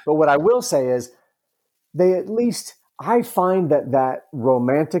wrong with me? But what I will say is I find that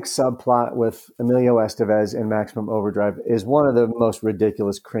romantic subplot with Emilio Estevez in Maximum Overdrive is one of the most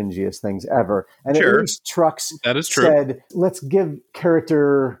ridiculous, cringiest things ever. And at least trucks said, let's give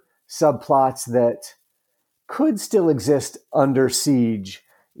character subplots that could still exist under siege,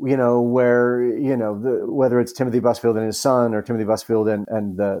 where, whether it's Timothy Busfield and his son or Timothy Busfield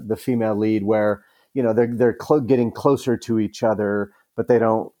and the female lead where, they're getting closer to each other, but they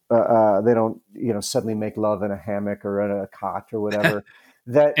don't, suddenly make love in a hammock or in a cot or whatever.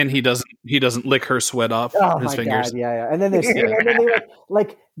 And he doesn't lick her sweat off his fingers. God, yeah. And then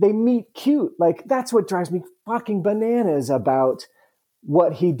they meet cute. Like that's what drives me fucking bananas about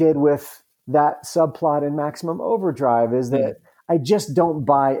what he did with that subplot in Maximum Overdrive is that I just don't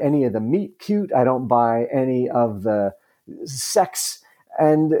buy any of the meet cute. I don't buy any of the sex.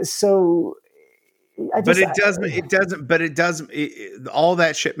 And so all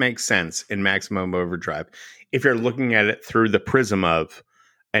that shit makes sense in Maximum Overdrive if you're looking at it through the prism of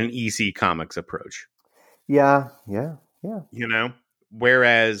an EC Comics approach. Yeah.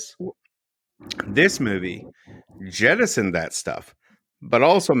 Whereas this movie jettisoned that stuff, but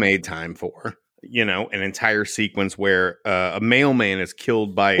also made time for an entire sequence where a mailman is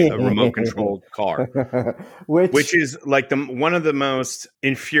killed by a remote controlled car, which is like one of the most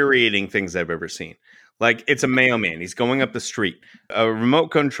infuriating things I've ever seen. Like, it's a mailman. He's going up the street. A remote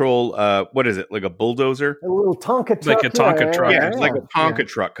control, what is it? Like a bulldozer? A little Tonka truck. Like a Tonka truck. Yeah, like a Tonka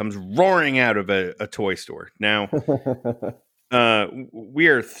truck comes roaring out of a toy store. Now, we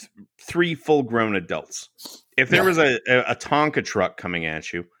are three full-grown adults. If there was a Tonka truck coming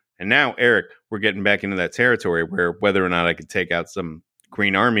at you, and now, Eric, we're getting back into that territory where whether or not I could take out some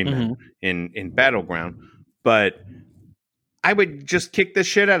Green Army men in Battleground, but I would just kick the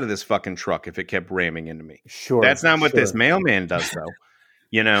shit out of this fucking truck if it kept ramming into me. Sure. That's not what this mailman does, though.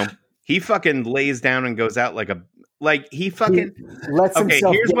 He fucking lays down and goes out he fucking lets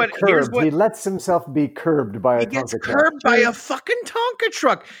himself here's what he lets himself be curbed by a Tonka truck. He gets curbed by a fucking Tonka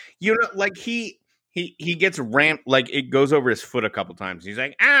truck. He gets ramped, like it goes over his foot a couple times. He's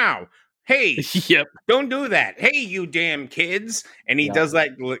like, ow, hey, Yep. Don't do that. Hey, you damn kids. And he does that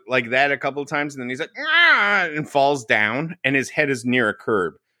like that a couple of times. And then he's like, and falls down and his head is near a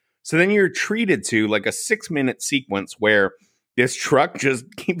curb. So then you're treated to like a 6-minute sequence where this truck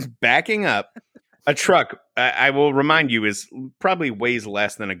just keeps backing up. A truck, I will remind you, is probably weighs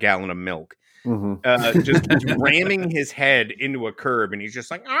less than a gallon of milk. Mm-hmm. Just ramming his head into a curb. And he's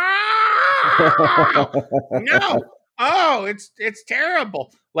just like, no. Oh, it's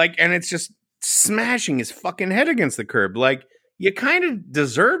terrible. And it's just smashing his fucking head against the curb. Like, you kind of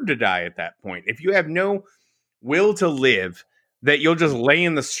deserve to die at that point. If you have no will to live, that you'll just lay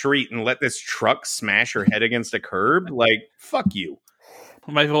in the street and let this truck smash your head against a curb, like, fuck you.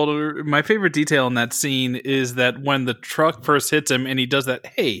 My favorite detail in that scene is that when the truck first hits him and he does that,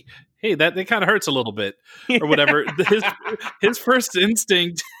 hey, that kind of hurts a little bit or whatever. His first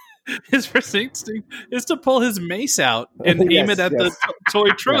instinct is to pull his mace out and aim it at the toy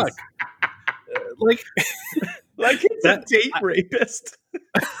truck. Like it's a date rapist.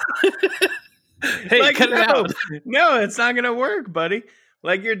 Hey, cut it out. No, it's not going to work, buddy.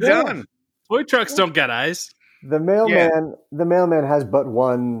 Like, you're done. Toy trucks don't got eyes. The mailman has but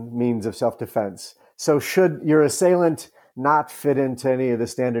one means of self-defense. So should your assailant not fit into any of the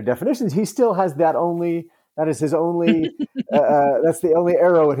standard definitions, he still has that is his only that's the only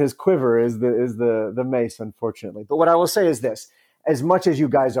arrow in his quiver is the mace, unfortunately. But what I will say is this: as much as you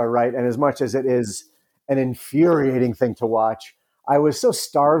guys are right, and as much as it is an infuriating thing to watch, I was so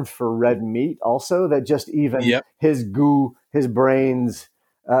starved for red meat also that just even his goo, his brains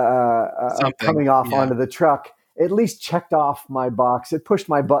coming off onto the truck at least checked off my box. It pushed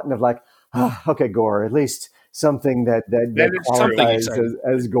my button of like, okay, gore, at least something that qualifies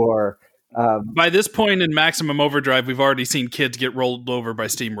as gore. By this point in Maximum Overdrive, we've already seen kids get rolled over by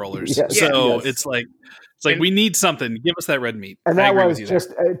steamrollers. It's like we need something. Give us that red meat. And that was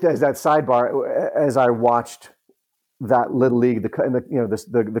just as that sidebar. As I watched that Little League,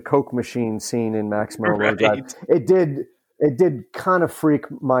 the Coke machine scene in Maximum Overdrive, it did kind of freak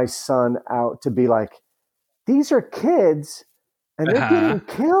my son out to be like, these are kids and they're getting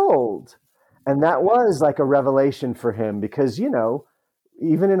killed. And that was like a revelation for him because,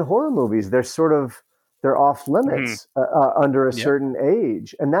 even in horror movies, they're off limits under a certain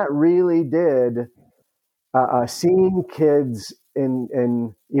age. And that really did, seeing kids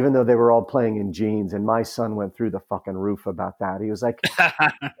in even though they were all playing in jeans, and my son went through the fucking roof about that. He was like,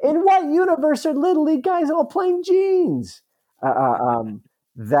 in what universe are Little League guys all playing jeans?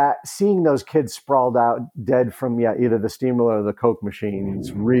 That seeing those kids sprawled out dead from either the steamroller or the Coke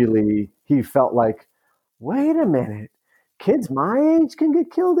machines, really, he felt like, wait a minute, kids my age can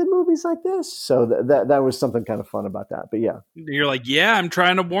get killed in movies like this. So that was something kind of fun about that. But yeah, you're like, I'm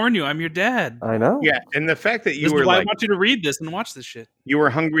trying to warn you, I'm your dad. I know. Yeah, and the fact that I want you to read this and watch this shit. You were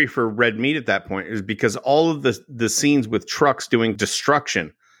hungry for red meat at that point is because all of the scenes with trucks doing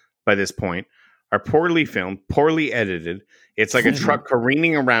destruction by this point are poorly filmed, poorly edited. It's like a truck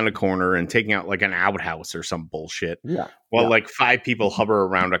careening around a corner and taking out like an outhouse or some bullshit. Yeah. While like 5 people hover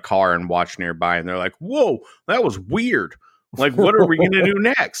around a car and watch nearby, and they're like, "Whoa, that was weird. Like, what are we going to do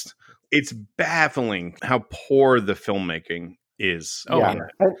next?" It's baffling how poor the filmmaking is. And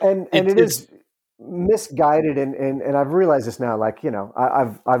it is misguided, and I've realized this now. Like,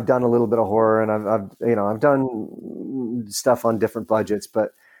 I've done a little bit of horror, and I've done stuff on different budgets,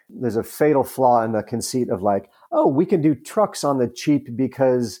 but there's a fatal flaw in the conceit of like, oh, we can do trucks on the cheap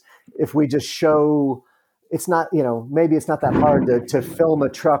because if we just show, it's not, maybe it's not that hard to film a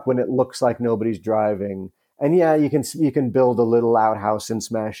truck when it looks like nobody's driving. And you can build a little outhouse and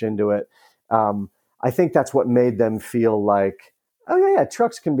smash into it. I think that's what made them feel like, oh yeah,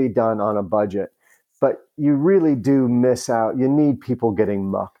 trucks can be done on a budget. but you really do miss out. You need people getting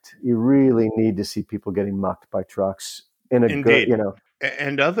mucked. You really need to see people getting mucked by trucks in a Indeed. good,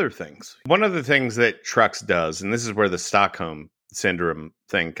 And other things. One of the things that trucks does, and this is where the Stockholm syndrome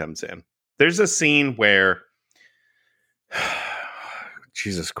thing comes in. There's a scene where,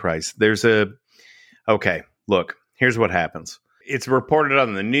 Jesus Christ, okay, look, here's what happens. It's reported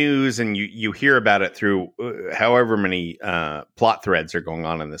on the news, and you hear about it through however many plot threads are going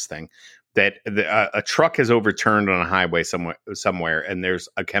on in this thing, that a truck has overturned on a highway somewhere, and there's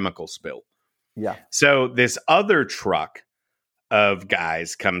a chemical spill. Yeah. So this other truck of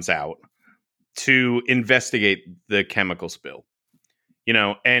guys comes out to investigate the chemical spill.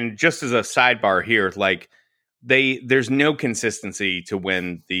 And just as a sidebar here, like there's no consistency to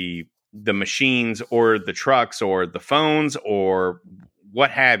when the machines or the trucks or the phones or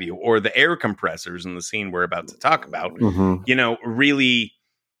what have you, or the air compressors in the scene we're about to talk about, really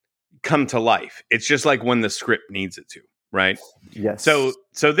come to life. It's just like when the script needs it to, right? Yes. So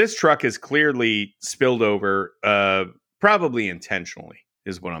this truck is clearly spilled over, probably intentionally,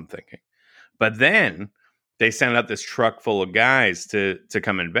 is what I'm thinking. But then they send out this truck full of guys to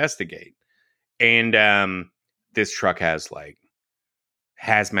come investigate. And this truck has like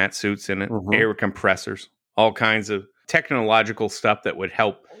hazmat suits in it, air compressors, all kinds of technological stuff that would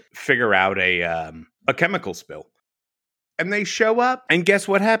help figure out a chemical spill. And they show up, and guess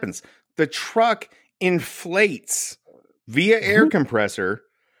what happens? The truck inflates via air compressor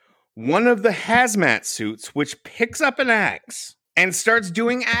one of the hazmat suits, which picks up an axe and starts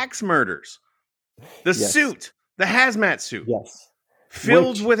doing axe murders. The suit, the hazmat suit,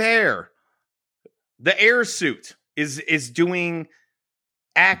 filled with air. The air suit is doing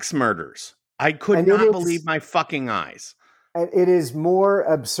axe murders. I could not believe my fucking eyes. And it is more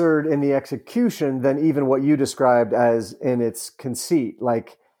absurd in the execution than even what you described as in its conceit.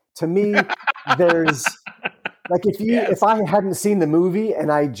 Like, to me, there's like, if I hadn't seen the movie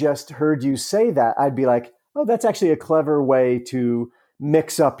and I just heard you say that, I'd be like, oh, that's actually a clever way to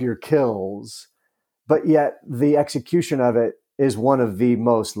mix up your kills. But yet the execution of it is one of the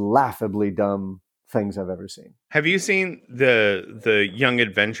most laughably dumb things I've ever seen. Have you seen the Young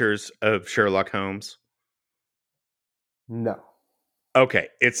Adventures of Sherlock Holmes? No. Okay,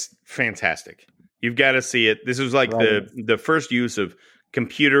 it's fantastic. You've got to see it. This was like the first use of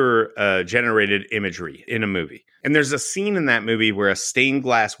computer generated imagery in a movie. And there's a scene in that movie where a stained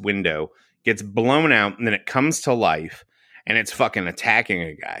glass window gets blown out, and then it comes to life, and it's fucking attacking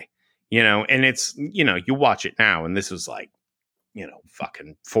a guy. And it's, you watch it now, and this was like,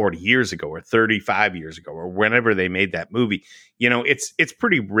 fucking 40 years ago or 35 years ago or whenever they made that movie. It's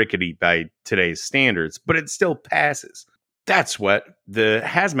pretty rickety by today's standards, but it still passes. That's what the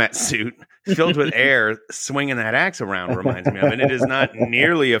hazmat suit filled with air swinging that axe around reminds me of. And it is not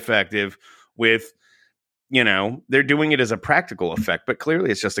nearly effective with, they're doing it as a practical effect, but clearly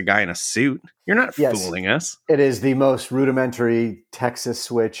it's just a guy in a suit. You're not fooling us. It is the most rudimentary Texas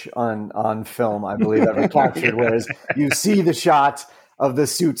switch on film, I believe, ever captured. Whereas you see the shot of the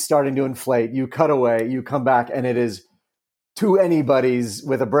suit starting to inflate, you cut away, you come back, and it is, to anybody's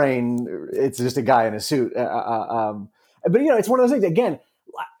with a brain, it's just a guy in a suit. But, it's one of those things, again,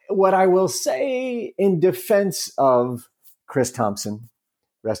 what I will say in defense of Chris Thompson,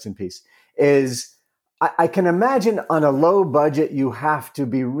 rest in peace, is I can imagine on a low budget, you have to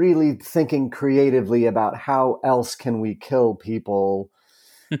be really thinking creatively about how else can we kill people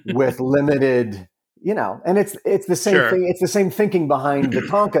with limited, and it's the same thing. It's the same thinking behind the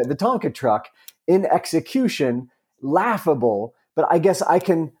Tonka truck in execution, laughable. But I guess I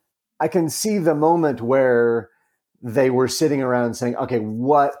can see the moment where they were sitting around saying, okay,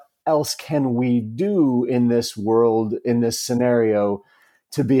 what else can we do in this world, in this scenario,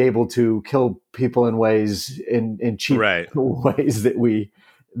 to be able to kill people in ways, in cheap ways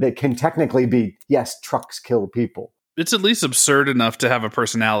that can technically be, yes, trucks kill people. It's at least absurd enough to have a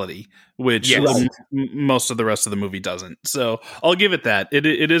personality, which most of the rest of the movie doesn't. So I'll give it that. It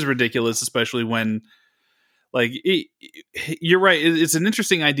is ridiculous, especially when, like, you're right. It's an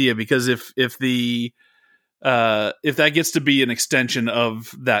interesting idea because if that gets to be an extension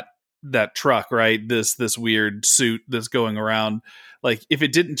of that truck, right? This weird suit that's going around, like if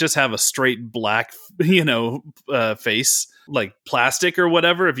it didn't just have a straight black, face, like plastic or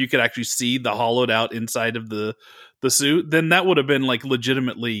whatever, if you could actually see the hollowed out inside of the suit, then that would have been like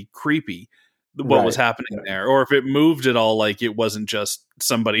legitimately creepy what was happening there. Or if it moved at all, like it wasn't just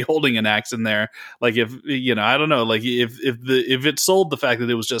somebody holding an axe in there. Like if, I don't know, like if it sold the fact that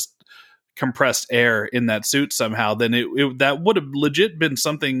it was just compressed air in that suit somehow, then it that would have legit been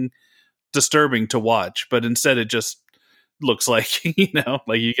something disturbing to watch. But instead it just looks like,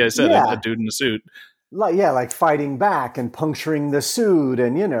 like you guys said, a dude in a suit. like fighting back and puncturing the suit,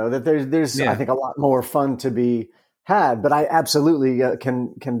 and that there's I think a lot more fun to be had. But I absolutely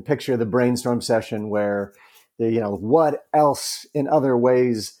can picture the brainstorm session where what else in other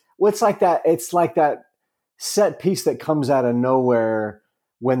ways. Well, it's like that set piece that comes out of nowhere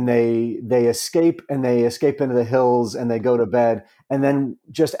when they escape, and they escape into the hills and they go to bed, and then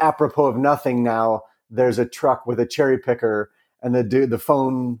just apropos of nothing, now there's a truck with a cherry picker and the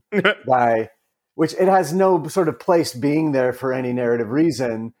phone guy, which it has no sort of place being there for any narrative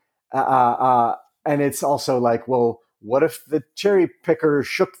reason. And it's also like, well, what if the cherry picker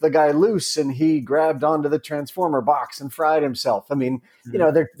shook the guy loose and he grabbed onto the transformer box and fried himself? I mean,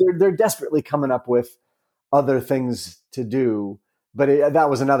 they're desperately coming up with other things to do. But that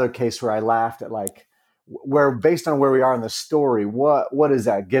was another case where I laughed at, like, where based on where we are in the story, what is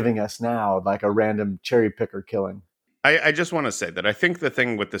that giving us now? Like a random cherry picker killing. I just want to say that I think the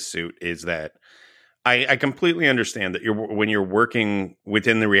thing with the suit is that I completely understand that when you're working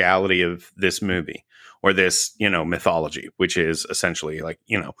within the reality of this movie or this, mythology, which is essentially like,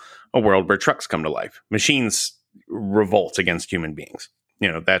 a world where trucks come to life, machines revolt against human beings.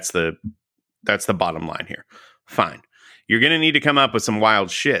 That's the bottom line here. Fine. You're going to need to come up with some wild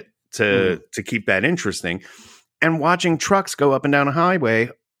shit to keep that interesting. And watching trucks go up and down a highway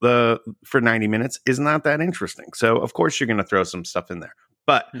for 90 minutes is not that interesting. So of course you're going to throw some stuff in there.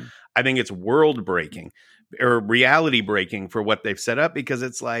 But I think it's world breaking or reality breaking for what they've set up, because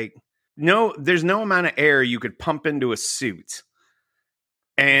it's like, no, there's no amount of air you could pump into a suit.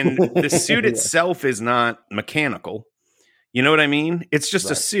 And the suit itself is not mechanical. You know what I mean? It's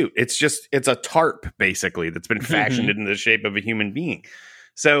just a suit. It's a tarp, basically, that's been fashioned into the shape of a human being.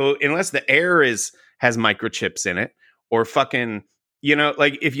 So unless the air has microchips in it, or fucking,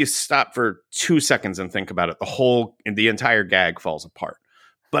 like if you stop for 2 seconds and think about it, the entire gag falls apart.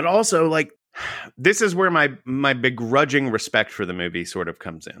 But also, like, this is where my begrudging respect for the movie sort of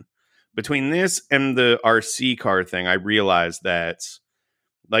comes in. Between this and the RC car thing, I realized that,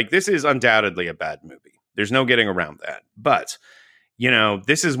 like, this is undoubtedly a bad movie. There's no getting around that. But,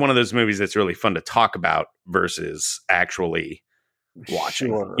 this is one of those movies that's really fun to talk about versus actually watching.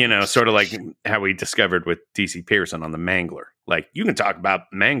 Sure. Sort of like how we discovered with DC Pearson on The Mangler. Like, you can talk about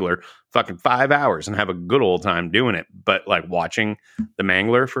Mangler fucking 5 hours and have a good old time doing it. But, like, watching The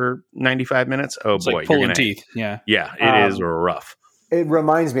Mangler for 95 minutes, it's boy. Like pulling teeth. Yeah. Yeah, it is rough. It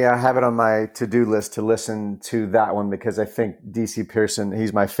reminds me, I have it on my to-do list to listen to that one, because I think DC Pearson,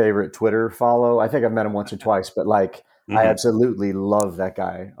 he's my favorite Twitter follow. I think I've met him once or twice, but like, I absolutely love that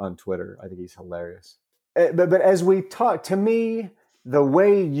guy on Twitter. I think he's hilarious. But as we talk, to me, the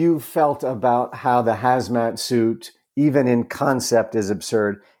way you felt about how the hazmat suit, even in concept, is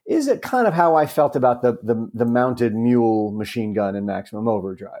absurd, is it kind of how I felt about the mounted mule machine gun in Maximum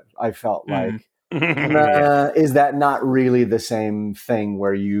Overdrive? I felt like, is that not really the same thing,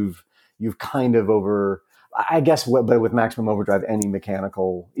 where you've kind of I guess, but with Maximum Overdrive, any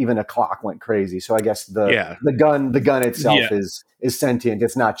mechanical, even a clock went crazy. So I guess the gun itself is sentient.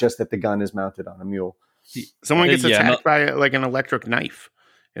 It's not just that the gun is mounted on a mule. Someone gets attacked by like an electric knife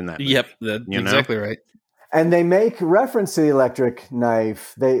in that movie. Yep, that's exactly right. And they make reference to the electric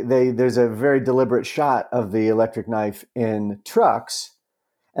knife. There's a very deliberate shot of the electric knife in Trucks.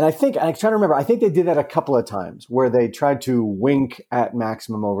 And I'm trying to remember, I think they did that a couple of times where they tried to wink at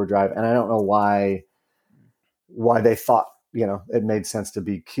Maximum Overdrive. And I don't know why they thought, it made sense to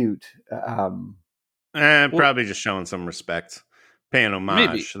be cute. Probably just showing some respect, paying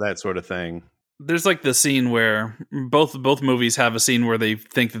homage, that sort of thing. There's like the scene where both movies have a scene where they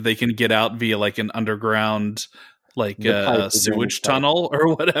think that they can get out via like an underground, like sewage tunnel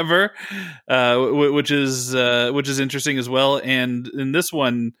or whatever, which is interesting as well. And in this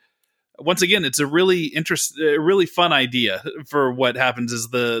one, once again, it's a really really fun idea for what happens is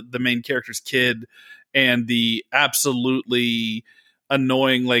the main character's kid and the absolutely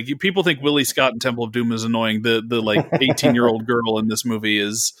annoying, like, people think Willie Scott in Temple of Doom is annoying. The like 18-year-old girl in this movie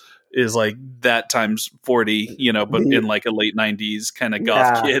is like that times 40, but in like a late 90s kind of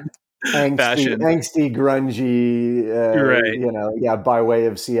goth kid fashion. Angsty, grungy, right. By way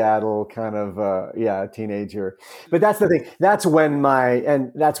of Seattle kind of, teenager. But that's the thing. That's when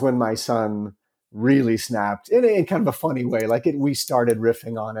my son really snapped in kind of a funny way. Like we started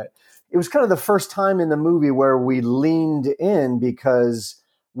riffing on it. It was kind of the first time in the movie where we leaned in, because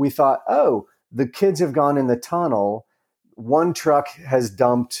we thought, oh, the kids have gone in the tunnel. One truck has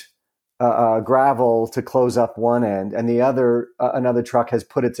dumped gravel to close up one end, and the other another truck has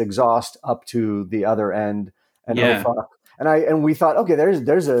put its exhaust up to the other end. And oh fuck! And we thought, okay,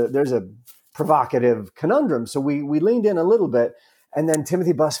 there's a provocative conundrum. So we leaned in a little bit, and then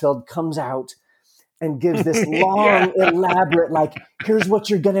Timothy Busfield comes out and gives this long, elaborate, like, here's what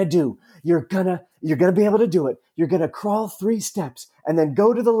you're going to do. You're going to be able to do it. You're going to crawl 3 steps and then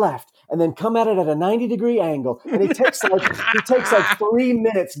go to the left and then come at it at a 90-degree angle. And he takes like 3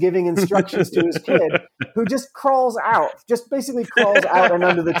 minutes giving instructions to his kid, who just basically crawls out and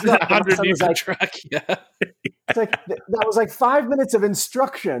under the truck. Underneath the truck, yeah. It's like, that was like 5 minutes of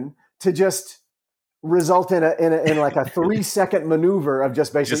instruction to just result in like a 3-second maneuver of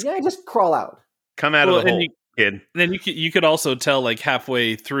just basically, just crawl out. Come out of the hole, kid. Then you could also tell, like,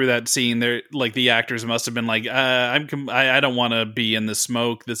 halfway through that scene, there, like, the actors must have been like, I don't want to be in the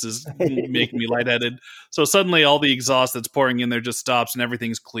smoke. This is making me lightheaded. So suddenly, all the exhaust that's pouring in there just stops, and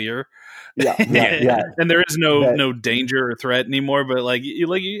everything's clear. Yeah. And there is no danger or threat anymore. But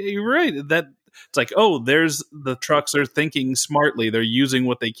you're right. That it's like, there's the trucks are thinking smartly. They're using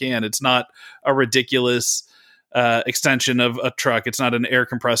what they can. It's not a ridiculous extension of a truck. It's not an air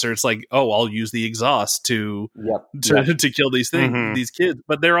compressor. It's like, I'll use the exhaust to kill these things, these kids.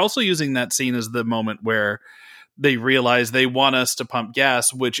 But they're also using that scene as the moment where they realize they want us to pump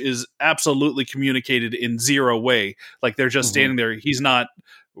gas, which is absolutely communicated in zero way. Like, they're just standing there. He's not,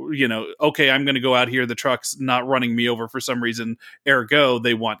 okay, I'm going to go out here. The truck's not running me over for some reason. Ergo,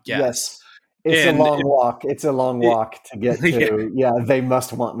 they want gas. Yes. It's a long walk. It's a long walk to get to. Yeah, they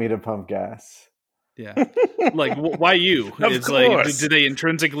must want me to pump gas. Yeah, like, why you? Of it's course. Like, do they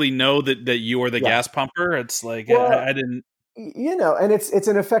intrinsically know that you are the gas pumper? It's like, well, I didn't. And it's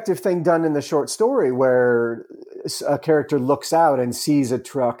an effective thing done in the short story where a character looks out and sees a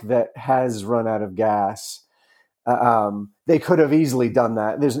truck that has run out of gas. They could have easily done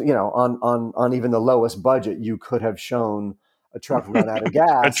that. There's, on even the lowest budget, you could have shown a truck run out of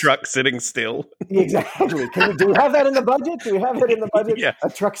gas. A truck sitting still. Exactly. Do we have that in the budget? Do we have it in the budget? Yeah. A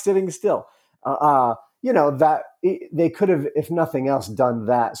truck sitting still. That they could have, if nothing else, done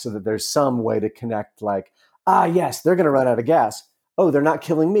that so that there's some way to connect, like, yes, they're going to run out of gas. Oh, they're not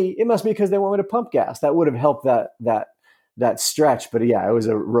killing me. It must be because they want me to pump gas. That would have helped that stretch. But yeah, it was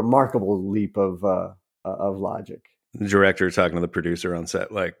a remarkable leap of logic. The director talking to the producer on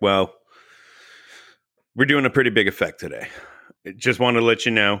set, like, well, we're doing a pretty big effect today. Just wanted to let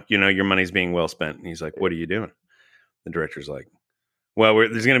you know, your money's being well spent. And he's like, what are you doing? The director's like, well,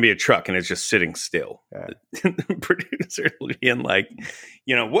 there's going to be a truck and it's just sitting still. Yeah. The producer being like,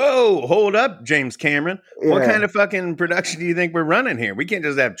 whoa, hold up, James Cameron. Yeah. What kind of fucking production do you think we're running here? We can't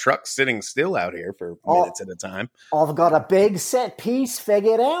just have trucks sitting still out here for minutes at a time. I've got a big set piece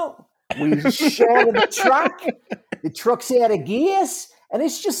figured out. We share the truck. The truck's out of gas and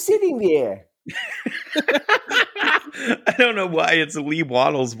it's just sitting there. I don't know why it's Lee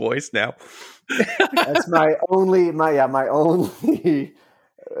Waddle's voice now. That's my only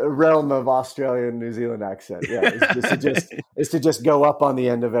realm of Australian New Zealand accent. Yeah, is to just go up on the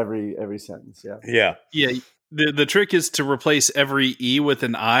end of every sentence. Yeah. The trick is to replace every E with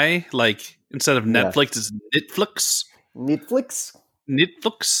an I. Like, instead of Netflix, it's Netflix.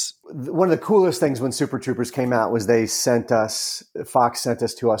 Netflix. One of the coolest things when Super Troopers came out was Fox sent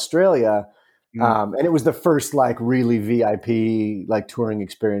us to Australia. And it was the first like really VIP like touring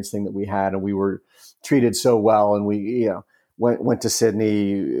experience thing that we had, and we were treated so well. And we went to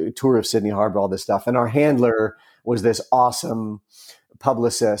Sydney, tour of Sydney Harbour, all this stuff. And our handler was this awesome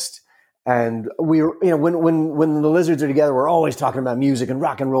publicist. And we were, when the Lizards are together, we're always talking about music and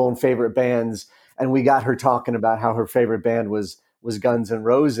rock and roll and favorite bands. And we got her talking about how her favorite band was Guns N'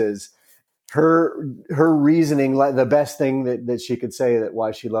 Roses. Her reasoning, like the best thing that she could say that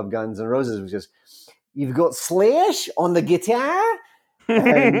why she loved Guns N' Roses was just, you've got Slash on the guitar,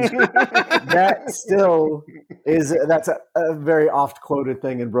 and that still that's a very oft quoted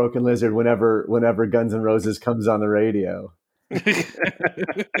thing in Broken Lizard whenever Guns N' Roses comes on the radio.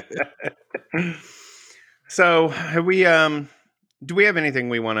 So have we do we have anything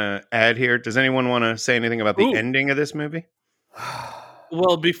we want to add here? Does anyone want to say anything about the ending of this movie?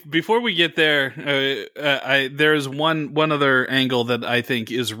 Well, before we get there, there's one other angle that I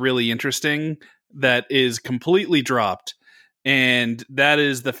think is really interesting that is completely dropped, and that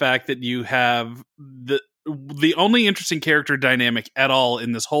is the fact that you have the only interesting character dynamic at all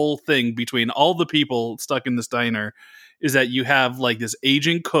in this whole thing between all the people stuck in this diner is that you have like this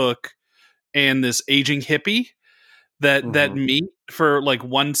aging cook and this aging hippie that meet for like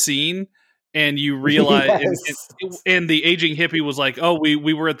one scene. And you realize, and the aging hippie was like, "Oh,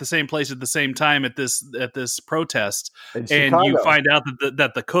 we were at the same place at the same time at this protest." And you find out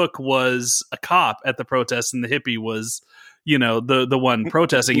that the cook was a cop at the protest, and the hippie was, the one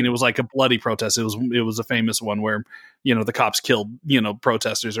protesting, and it was like a bloody protest. It was a famous one where the cops killed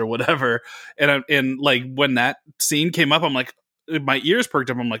protesters or whatever. And like when that scene came up, I'm like, my ears perked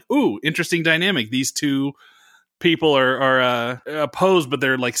up. I'm like, ooh, interesting dynamic. These two people are opposed, but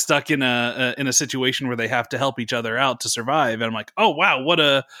they're like stuck in a situation where they have to help each other out to survive. And I'm like, oh wow, what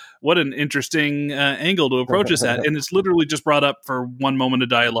an interesting angle to approach this at. And it's literally just brought up for one moment of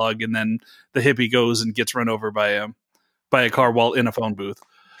dialogue, and then the hippie goes and gets run over by a car while in a phone booth.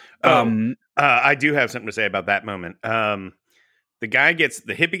 I do have something to say about that moment. The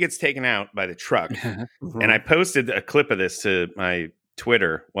hippie gets taken out by the truck, and I posted a clip of this to my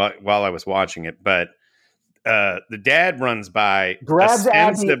Twitter while I was watching it. But the dad runs by, grabs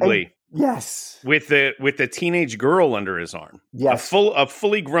ostensibly, yes, with the teenage girl under his arm. Yes, a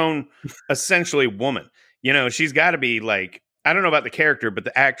fully grown, essentially woman. You know, she's got to be like, I don't know about the character, but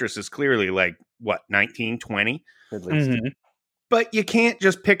the actress is clearly like what, 19, 20 at least. Mm-hmm. But you can't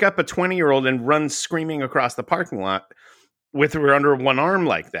just pick up a 20-year-old and run screaming across the parking lot with her under one arm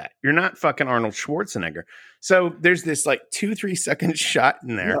like that. You're not fucking Arnold Schwarzenegger. So there's this like 2-3 second shot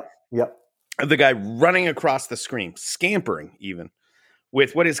in there Yep. of the guy running across the screen, scampering even,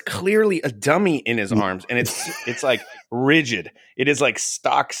 with what is clearly a dummy in his arms. And it's like rigid. It is like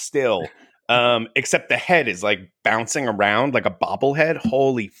stock still. Except the head is like bouncing around like a bobblehead.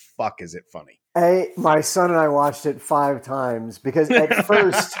 Holy fuck, is it funny? My son and I watched it 5 times because at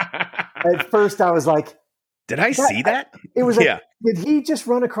first I was like, did I see that? It was like, did he just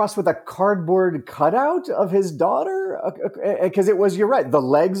run across with a cardboard cutout of his daughter? Because you're right, the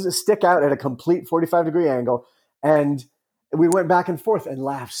legs stick out at a complete 45-degree angle. And we went back and forth and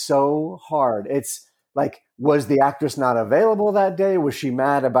laughed so hard. It's like, was the actress not available that day? Was she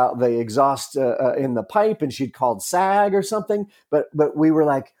mad about the exhaust in the pipe and she'd called SAG or something? But we were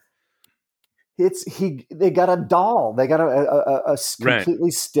like, they got a doll. They got a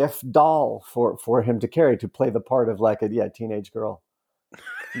completely stiff doll for him to carry to play the part of like a teenage girl.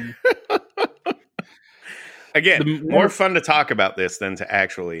 Again, more fun to talk about this than to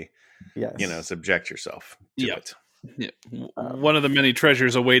actually, subject yourself to it. Yeah. One of the many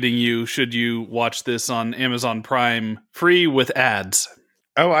treasures awaiting you should you watch this on Amazon Prime, free with ads.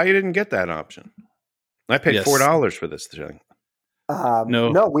 Oh, I didn't get that option. I paid $4 for this thing.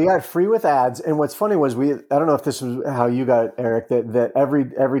 No, we had free with ads. And what's funny was I don't know if this was how you got it, Eric, that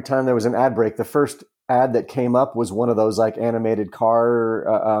every time there was an ad break, the first ad that came up was one of those like animated car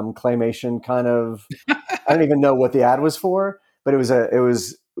claymation kind of, I don't even know what the ad was for, but it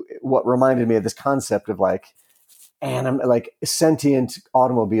was what reminded me of this concept of like sentient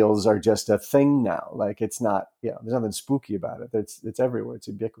automobiles are just a thing now. Like it's not, there's nothing spooky about it. It's everywhere. It's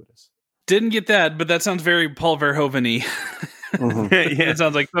ubiquitous. Didn't get that, but that sounds very Paul Verhoeven-y. Mm-hmm. It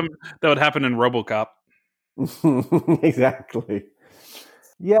sounds like something that would happen in RoboCop. Exactly.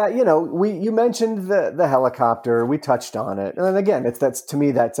 Yeah, you mentioned the helicopter. We touched on it, and then again, that's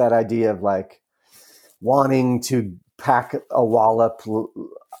that idea of like wanting to pack a wallop,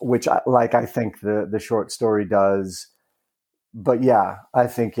 which I think the short story does. But I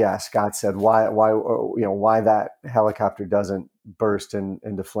think Scott said why that helicopter doesn't burst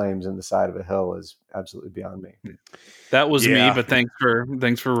into flames in the side of a hill is absolutely beyond me. That was me, but thanks for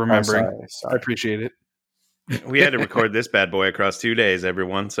remembering. Sorry. I appreciate it. We had to record this bad boy across 2 days,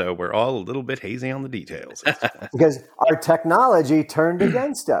 everyone, so we're all a little bit hazy on the details. Because our technology turned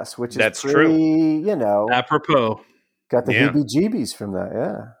against us, which is That's pretty, true. Apropos. Got the heebie-jeebies from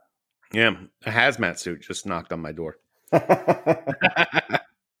that, Yeah, a hazmat suit just knocked on my door.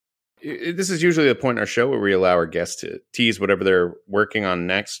 This is usually the point in our show where we allow our guests to tease whatever they're working on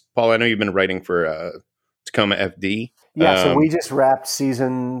next. Paul, I know you've been writing for Tacoma FD. Yeah, so we just wrapped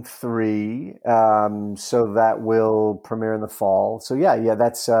season 3, so that will premiere in the fall. So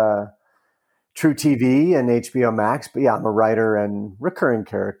that's True TV and HBO Max. But I'm a writer and recurring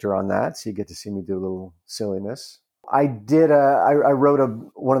character on that, so you get to see me do a little silliness. I wrote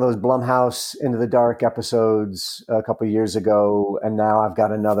one of those Blumhouse Into the Dark episodes a couple of years ago, and now I've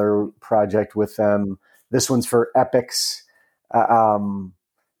got another project with them. This one's for Epix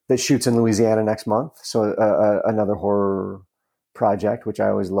that shoots in Louisiana next month. So another horror project, which I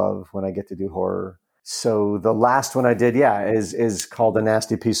always love when I get to do horror. So the last one I did, is called A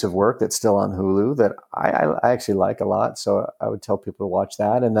Nasty Piece of Work that's still on Hulu that I actually like a lot. So I would tell people to watch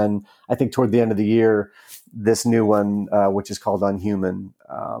that. And then I think toward the end of the year, this new one, which is called Unhuman,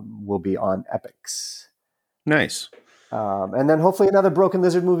 will be on Epix. Nice. And then hopefully another Broken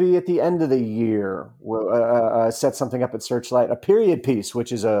Lizard movie at the end of the year. We'll set something up at Searchlight, a period piece,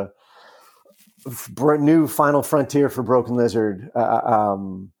 which is a new final frontier for Broken Lizard.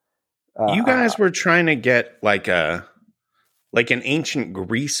 You guys were trying to get like an ancient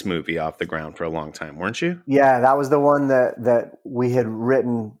Greece movie off the ground for a long time, weren't you? Yeah, that was the one that we had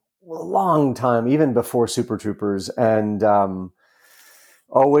written a long time, even before Super Troopers. And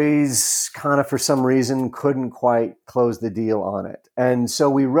always kind of for some reason couldn't quite close the deal on it. And so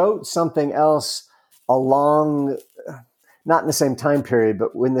we wrote something else along, not in the same time period,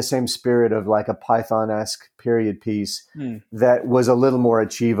 but in the same spirit of like a Python-esque period piece that was a little more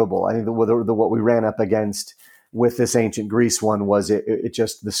achievable. I think what we ran up against with this ancient Greece one was it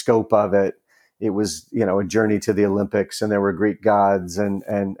just the scope of it. It was, a journey to the Olympics, and there were Greek gods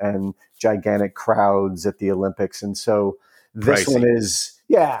and gigantic crowds at the Olympics. And so this Pricey. one is,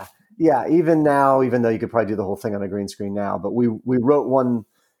 even now, even though you could probably do the whole thing on a green screen now, but we wrote one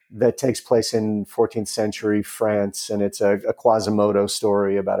that takes place in 14th century France, and it's a Quasimodo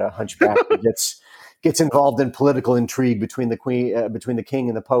story about a hunchback that gets involved in political intrigue between the king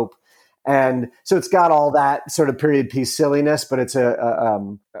and the Pope. And so it's got all that sort of period piece silliness, but it's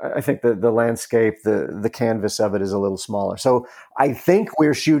I think the landscape, the canvas of it is a little smaller. So I think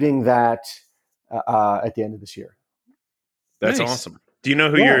we're shooting that at the end of this year. That's Nice. awesome. Do you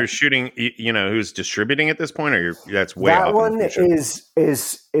know who you're shooting? Who's distributing at this point, or that's way off? That one in the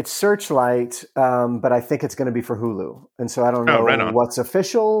future? it's Searchlight, but I think it's going to be for Hulu, and so I don't know right on. what's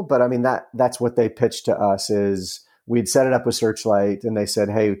official, but I mean that's what they pitched to us. Is we'd set it up with Searchlight, and they said,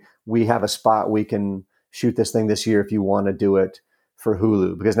 "Hey, we have a spot we can shoot this thing this year if you want to do it for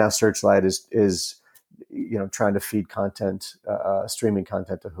Hulu," because now Searchlight is trying to feed content, streaming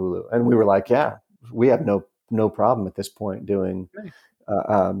content to Hulu, and we were like, "Yeah, we have no problem at this point doing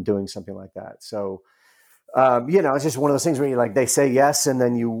something like that." So, it's just one of those things where they say yes, and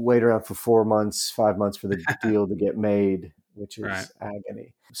then you wait around for 4 months, 5 months for the deal to get made, which is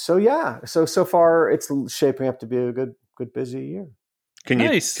agony. So so far it's shaping up to be a good busy year. Can you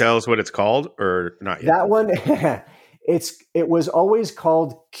Nice. tell us what it's called, or not yet? That one, it was always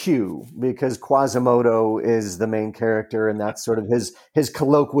called Q because Quasimodo is the main character, and that's sort of his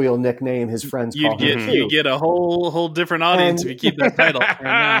colloquial nickname. His friends call him Q. You get a whole different audience if you keep that title right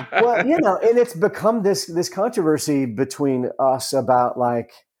now. Well, and it's become this controversy between us about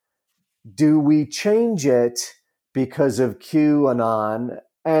do we change it because of QAnon?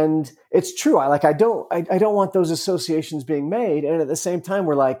 And it's true. I don't want those associations being made. And at the same time,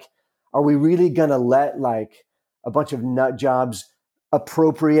 we're like, are we really going to let a bunch of nut jobs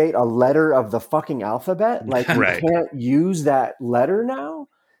appropriate a letter of the fucking alphabet? We can't use that letter now.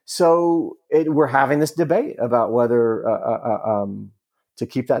 So we're having this debate about whether to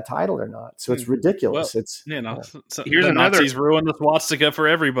keep that title or not. So it's ridiculous. Well, so Here's the another- Nazis ruined the swastika for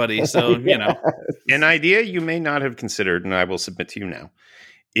everybody. So, An idea you may not have considered, and I will submit to you now,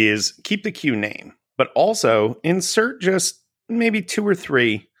 is keep the Q name, but also insert just maybe 2 or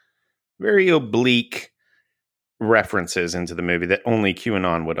 3 very oblique references into the movie that only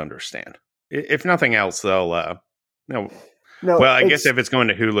QAnon would understand. If nothing else, they'll no. Well, I guess if it's going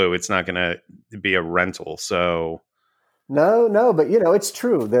to Hulu, it's not going to be a rental. So no, but it's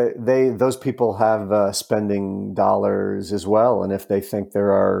true that those people have spending dollars as well, and if they think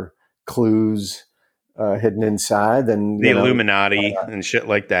there are clues hidden inside, then the Illuminati and shit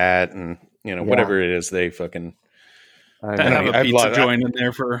like that, and whatever it is, they fucking I have a pizza joint in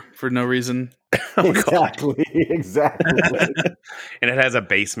there for no reason. Exactly. And it has a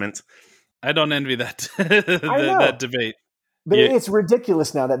basement. I don't envy that that debate. But it's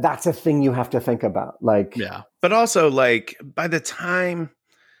ridiculous now that that's a thing you have to think about. But also, by the time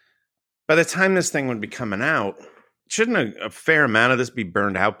this thing would be coming out, shouldn't a fair amount of this be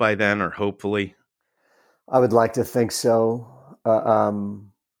burned out by then, or hopefully? I would like to think so. But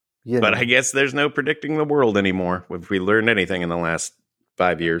I guess there's no predicting the world anymore. If we learned anything in the last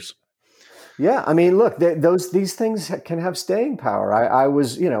 5 years. Yeah, I mean, look, these things can have staying power. I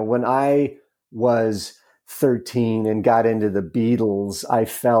was, when I was 13 and got into the Beatles, I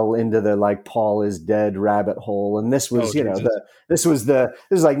fell into the Paul is dead rabbit hole, and this was, this was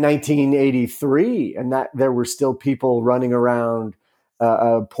 1983, and that there were still people running around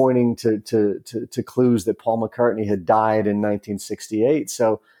pointing to clues that Paul McCartney had died in 1968.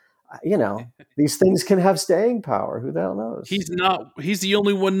 So, these things can have staying power. Who the hell knows? He's the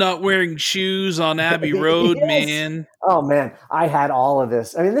only one not wearing shoes on Abbey Road, man. Oh man, I had all of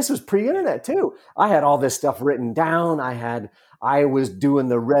this. I mean, this was pre-internet too. I had all this stuff written down. I was doing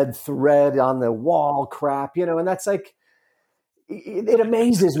the red thread on the wall crap, and that's it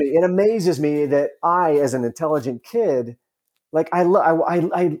amazes me. It amazes me that I, as an intelligent kid, I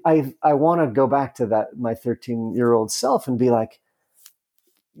want to go back to that my 13-year-old self and be like,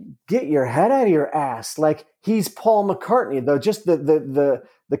 get your head out of your ass. He's Paul McCartney, though. Just the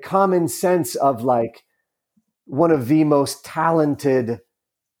common sense of one of the most talented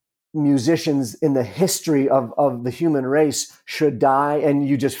musicians in the history of the human race should die, and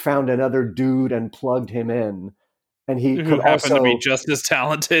you just found another dude and plugged him in and he Who could happened also to be just as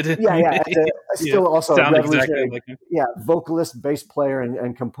talented. and still also a sound revolutionary, exactly like him. vocalist, bass player,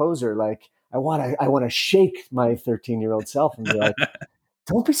 and composer. Like I want to shake my 13-year-old self and be like,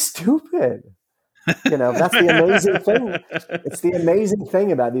 don't be stupid. That's the amazing thing. It's the amazing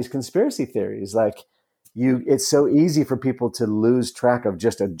thing about these conspiracy theories. Like it's so easy for people to lose track of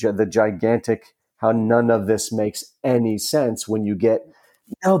just the gigantic, how none of this makes any sense when you get,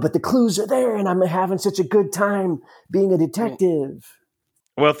 no, but the clues are there and I'm having such a good time being a detective.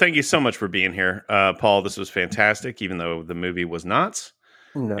 Well, thank you so much for being here, Paul. This was fantastic, even though the movie was not.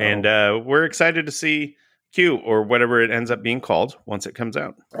 No. And we're excited to see Q, or whatever it ends up being called, once it comes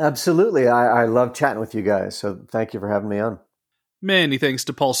out. Absolutely. I love chatting with you guys. So thank you for having me on. Many thanks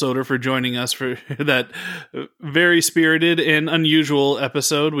to Paul Soter for joining us for that very spirited and unusual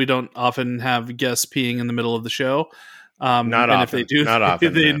episode. We don't often have guests peeing in the middle of the show. Not and often. If they do, not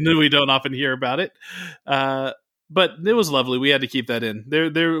often. we don't often hear about it. But it was lovely. We had to keep that in.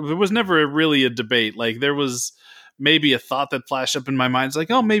 There was never really a debate. Like there was maybe a thought that flashed up in my mind. It's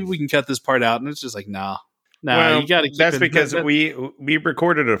like, oh, maybe we can cut this part out. And it's just like, nah, well, you got to keep that's it. because we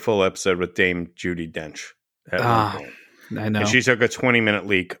recorded a full episode with Dame Judi Dench. I know. And she took a 20-minute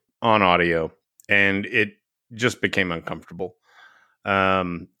leak on audio, and it just became uncomfortable.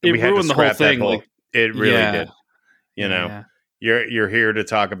 It we had ruined to the whole scrap thing. that whole, Like, it really yeah. did. Yeah. You're here to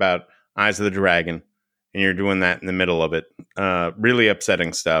talk about Eyes of the Dragon, and you're doing that in the middle of it. Really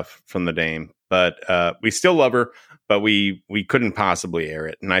upsetting stuff from the Dame, but we still love her, but we couldn't possibly air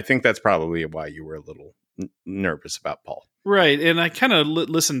it, and I think that's probably why you were a little nervous about Paul. Right, and I kind of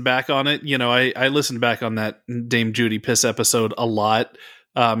listened back on it. I listened back on that Dame Judy Piss episode a lot,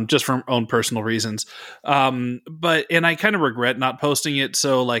 just from own personal reasons. But I kind of regret not posting it.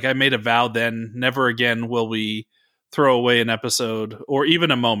 So, like, I made a vow then, never again will we throw away an episode or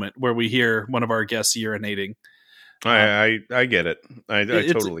even a moment where we hear one of our guests urinating. I get it. I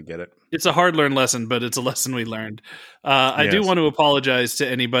totally get it. It's a hard learned lesson, but it's a lesson we learned. I do want to apologize to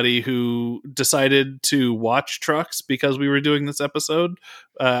anybody who decided to watch Trucks because we were doing this episode.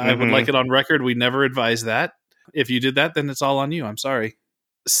 I would like it on record. We never advised that. If you did that, then it's all on you. I'm sorry.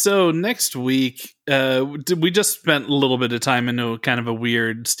 So next week, we just spent a little bit of time into kind of a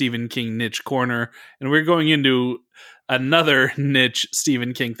weird Stephen King niche corner, and we're going into another niche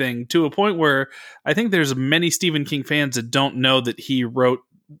Stephen King thing to a point where I think there's many Stephen King fans that don't know that he wrote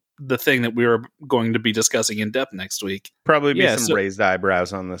the thing that we were going to be discussing in depth next week. Probably be some raised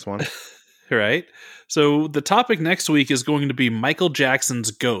eyebrows on this one. Right. So the topic next week is going to be Michael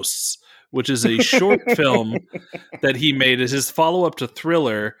Jackson's Ghosts, which is a short film that he made as his follow-up to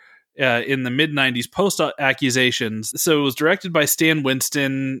Thriller in the mid-90s post-accusations. So it was directed by Stan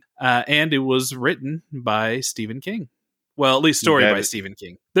Winston, and it was written by Stephen King. Well, at least story by Stephen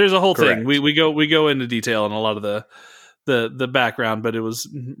King. There's a whole thing. We go into detail in a lot of the background, but it was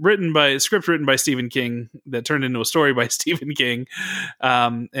script written by Stephen King that turned into a story by Stephen King.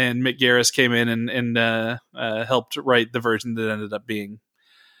 And Mick Garris came in and helped write the version that ended up being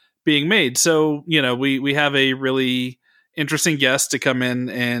made. So, we have a really interesting guest to come in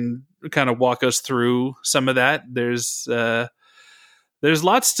and kind of walk us through some of that. There's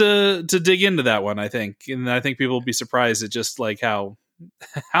lots to dig into that one, I think. And I think people will be surprised at just like how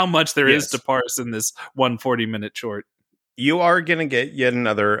much there is to parse in this 140-minute short. You are going to get yet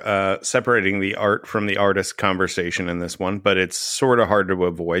another separating the art from the artist conversation in this one, but it's sort of hard to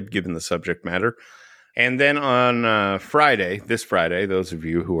avoid given the subject matter. And then on this Friday, those of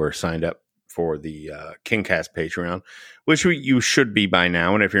you who are signed up for the KingCast Patreon, which you should be by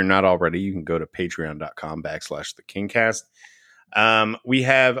now, and if you're not already, you can go to patreon.com/thekingcast. We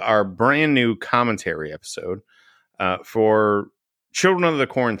have our brand new commentary episode for Children of the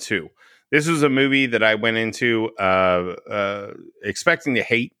Corn 2. This was a movie that I went into expecting to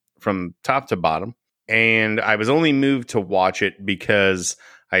hate from top to bottom, and I was only moved to watch it because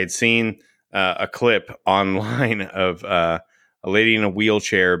I had seen a clip online of a lady in a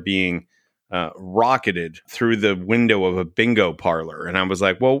wheelchair being rocketed through the window of a bingo parlor. And I was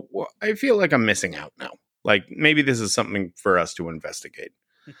like, well, I feel like I'm missing out now. Like, maybe this is something for us to investigate.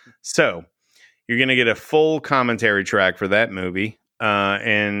 So you're going to get a full commentary track for that movie.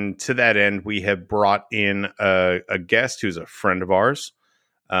 And to that end, we have brought in a guest who's a friend of ours.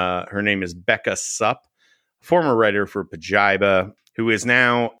 Her name is Becca Supp, former writer for Pajiba, who is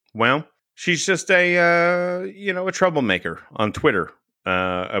now, well, she's just a troublemaker on Twitter.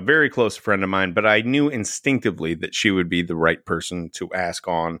 A very close friend of mine, but I knew instinctively that she would be the right person to ask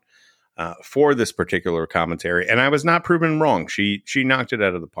on for this particular commentary, and I was not proven wrong. She knocked it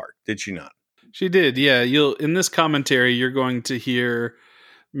out of the park, did she not? She did, yeah. In this commentary, you're going to hear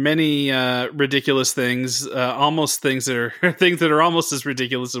many ridiculous things, almost things that are things that are almost as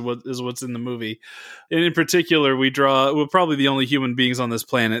ridiculous as what's in the movie. And in particular, we're probably the only human beings on this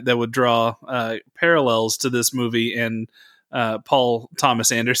planet that would draw parallels to this movie and Paul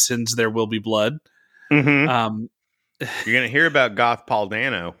Thomas Anderson's "There Will Be Blood." Mm-hmm. You're going to hear about Goth Paul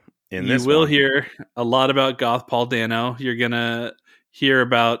Dano in this. You will hear a lot about Goth Paul Dano. You're going to hear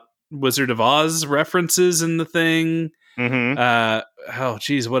about Wizard of Oz references in the thing. Oh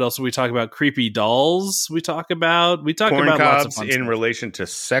geez, what else do we talk about? Creepy dolls. We talk about Corn lots of cobs fun in stuff. relation to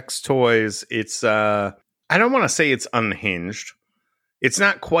sex toys. It's I don't want to say it's unhinged. It's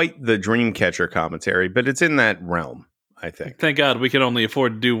not quite the Dreamcatcher commentary, but it's in that realm, I think. Thank God we can only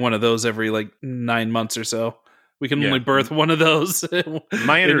afford to do one of those every 9 months or so. We can only birth one of those in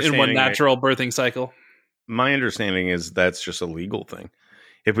one natural birthing cycle. My understanding is that's just a legal thing.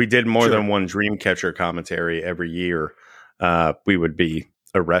 If we did more than one Dreamcatcher commentary every year, we would be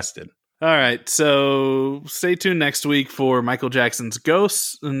arrested. All right, so stay tuned next week for Michael Jackson's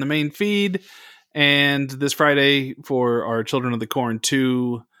Ghosts in the main feed, and this Friday for our Children of the Corn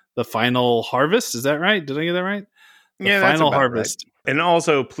 2, The Final Harvest. Is that right? Did I get that right? The Final Harvest. Right. And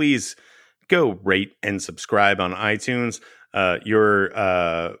also, please go rate and subscribe on iTunes. Your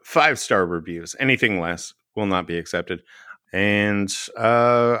 5-star reviews, anything less, will not be accepted. And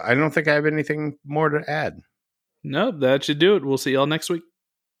I don't think I have anything more to add. Nope, that should do it. We'll see y'all next week.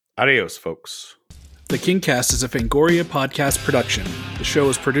 Adios, folks. The Kingcast is a Fangoria podcast production. The show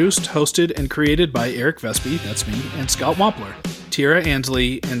is produced, hosted, and created by Eric Vespi, that's me, and Scott Wampler. Tira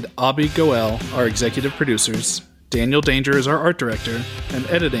Ansley and Abhi Goel are executive producers. Daniel Danger is our art director, and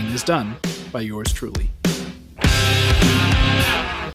editing is done by yours truly.